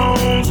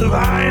bonds of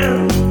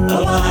iron,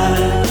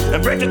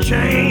 and break the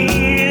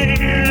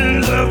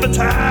chains of the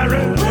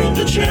tyrant. Break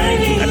the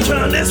chains. And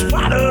turn this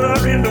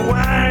water into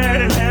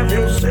wine and have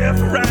yourself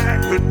a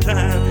right good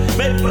time.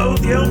 Make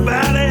both your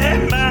body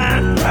and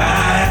mind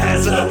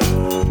rise up.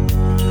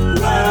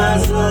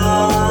 Rise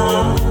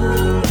up.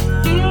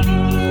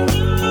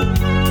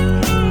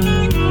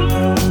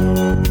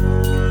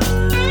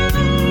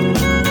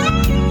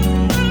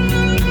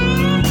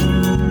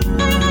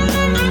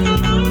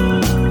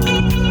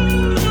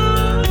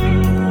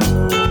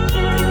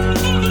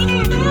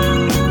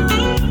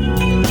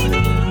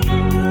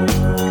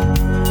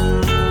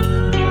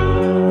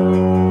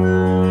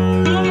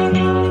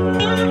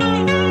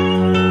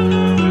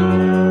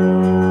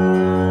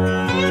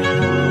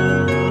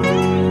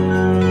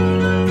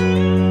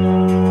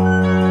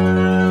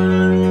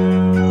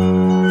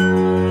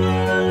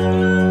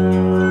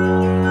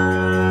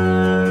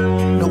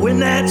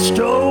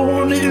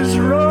 Stone is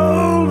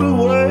rolled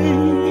away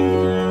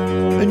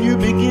and you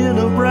begin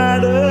a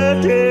brighter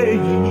day.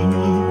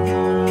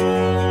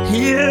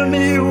 Hear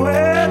me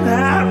when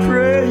I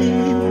pray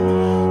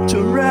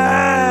to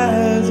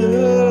rise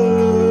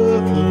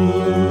up.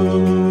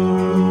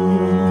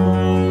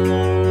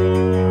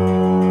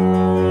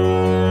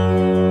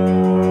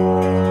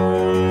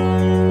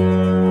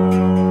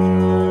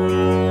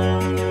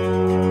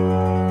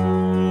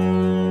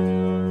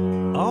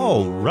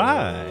 All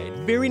right.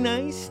 Very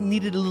nice.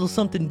 Needed a little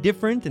something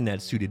different, and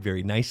that suited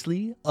very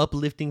nicely.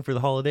 Uplifting for the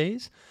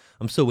holidays.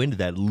 I'm so into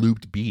that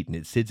looped beat, and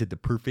it sits at the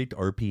perfect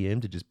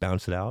RPM to just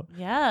bounce it out.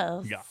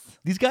 Yes. Yeah.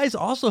 These guys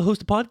also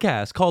host a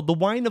podcast called The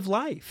Wine of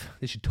Life.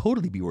 They should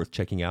totally be worth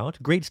checking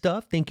out. Great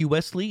stuff. Thank you,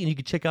 Wesley. And you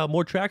can check out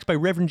more tracks by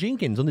Reverend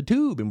Jenkins on the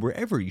Tube and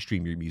wherever you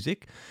stream your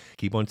music.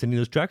 Keep on sending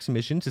those track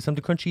submissions to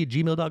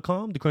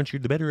somethingcrunchy@gmail.com. The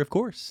crunchier, the better, of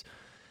course.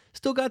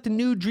 Still got the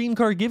new Dream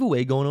Car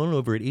giveaway going on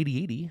over at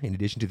 8080. In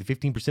addition to the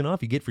 15%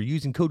 off you get for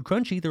using code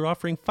CRUNCHY, they're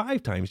offering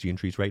 5 times the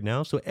entries right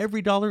now. So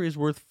every dollar is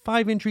worth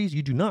 5 entries.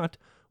 You do not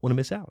want to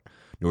miss out.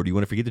 Nor do you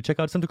want to forget to check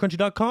out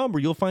somethingcrunchy.com,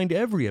 where you'll find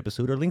every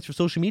episode, our links for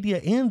social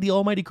media, and the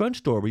Almighty Crunch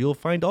Store, where you'll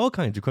find all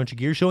kinds of crunchy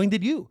gear showing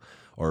that you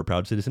are a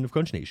proud citizen of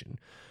Crunch Nation.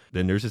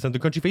 Then there's the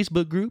Something Crunchy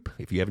Facebook group.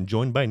 If you haven't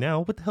joined by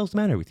now, what the hell's the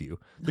matter with you?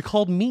 They're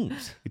called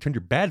memes. They turn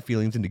your bad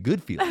feelings into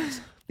good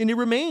feelings. And it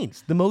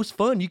remains the most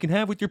fun you can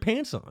have with your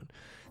pants on.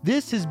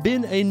 This has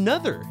been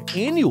another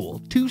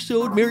annual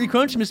 2-sode Merry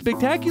Crunchmas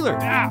Spectacular.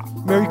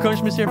 Merry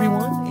Crunchmas,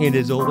 everyone. And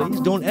as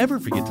always, don't ever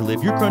forget to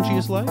live your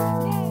crunchiest life.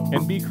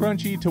 And be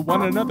crunchy to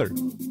one another.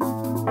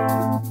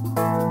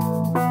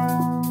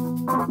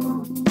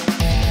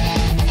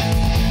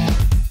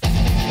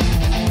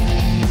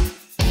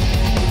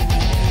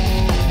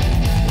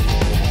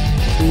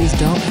 Please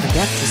don't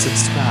forget to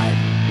subscribe,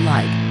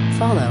 like,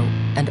 follow,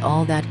 and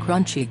all that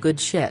crunchy good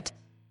shit.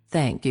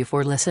 Thank you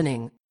for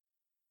listening.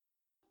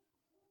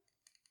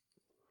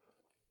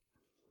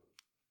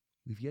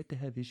 We've yet to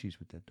have issues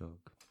with that dog.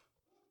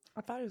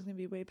 I thought it was going to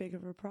be way bigger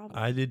of a problem.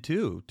 I did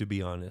too, to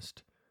be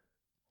honest.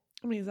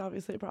 I mean, he's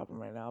obviously a problem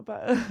right now,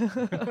 but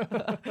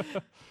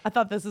I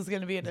thought this was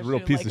going to be an He's a issue real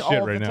piece like of shit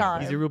all right the now.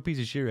 time. He's a real piece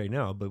of shit right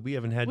now, but we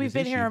haven't had We've this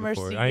been issue here almost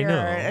before. a I year, know.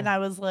 and I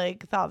was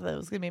like, thought that it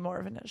was going to be more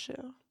of an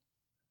issue.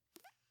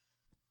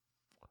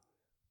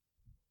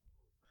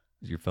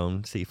 Is your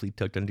phone safely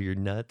tucked under your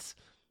nuts?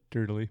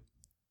 Turtly.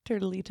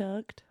 Turtly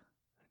tucked.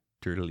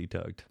 Turtly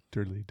tucked.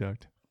 Turtly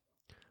ducked.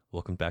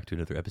 Welcome back to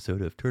another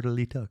episode of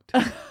Turtly Tucked.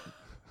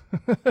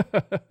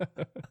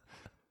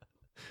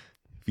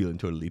 Feeling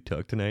totally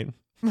tucked tonight?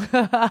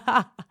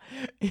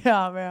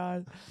 Yeah,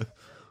 man.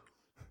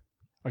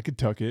 I could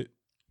tuck it.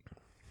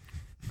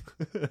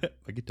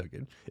 I could tuck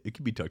it. It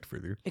could be tucked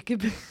further. It could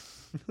be.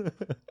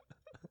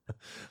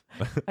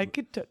 I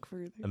could tuck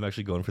further. I'm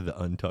actually going for the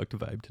untucked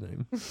vibe tonight.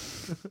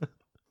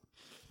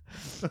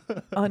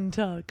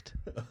 Untucked.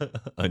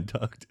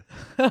 Untucked.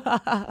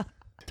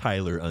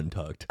 Tyler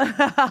Untucked.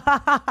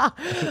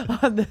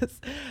 On this,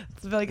 I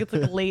feel like it's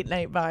like late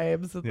night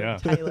vibes with Yeah.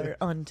 like Tyler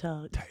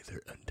Untucked.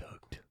 Tyler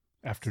Untucked.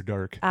 After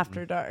dark.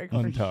 After dark,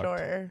 Untucked. for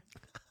sure.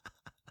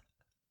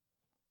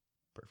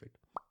 Perfect.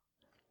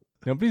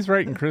 Nobody's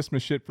writing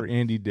Christmas shit for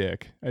Andy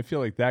Dick. I feel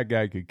like that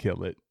guy could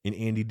kill it. An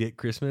Andy Dick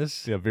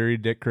Christmas? Yeah, very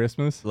Dick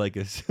Christmas. Like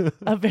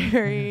A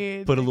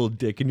very put a little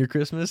dick in your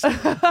Christmas?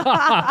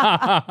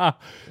 The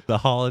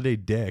holiday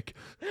dick.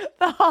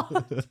 the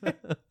holiday.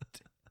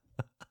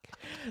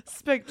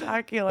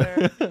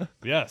 Spectacular.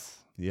 Yes.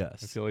 I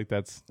Yes. feel like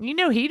that's You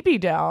know he'd be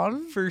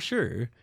down. For sure.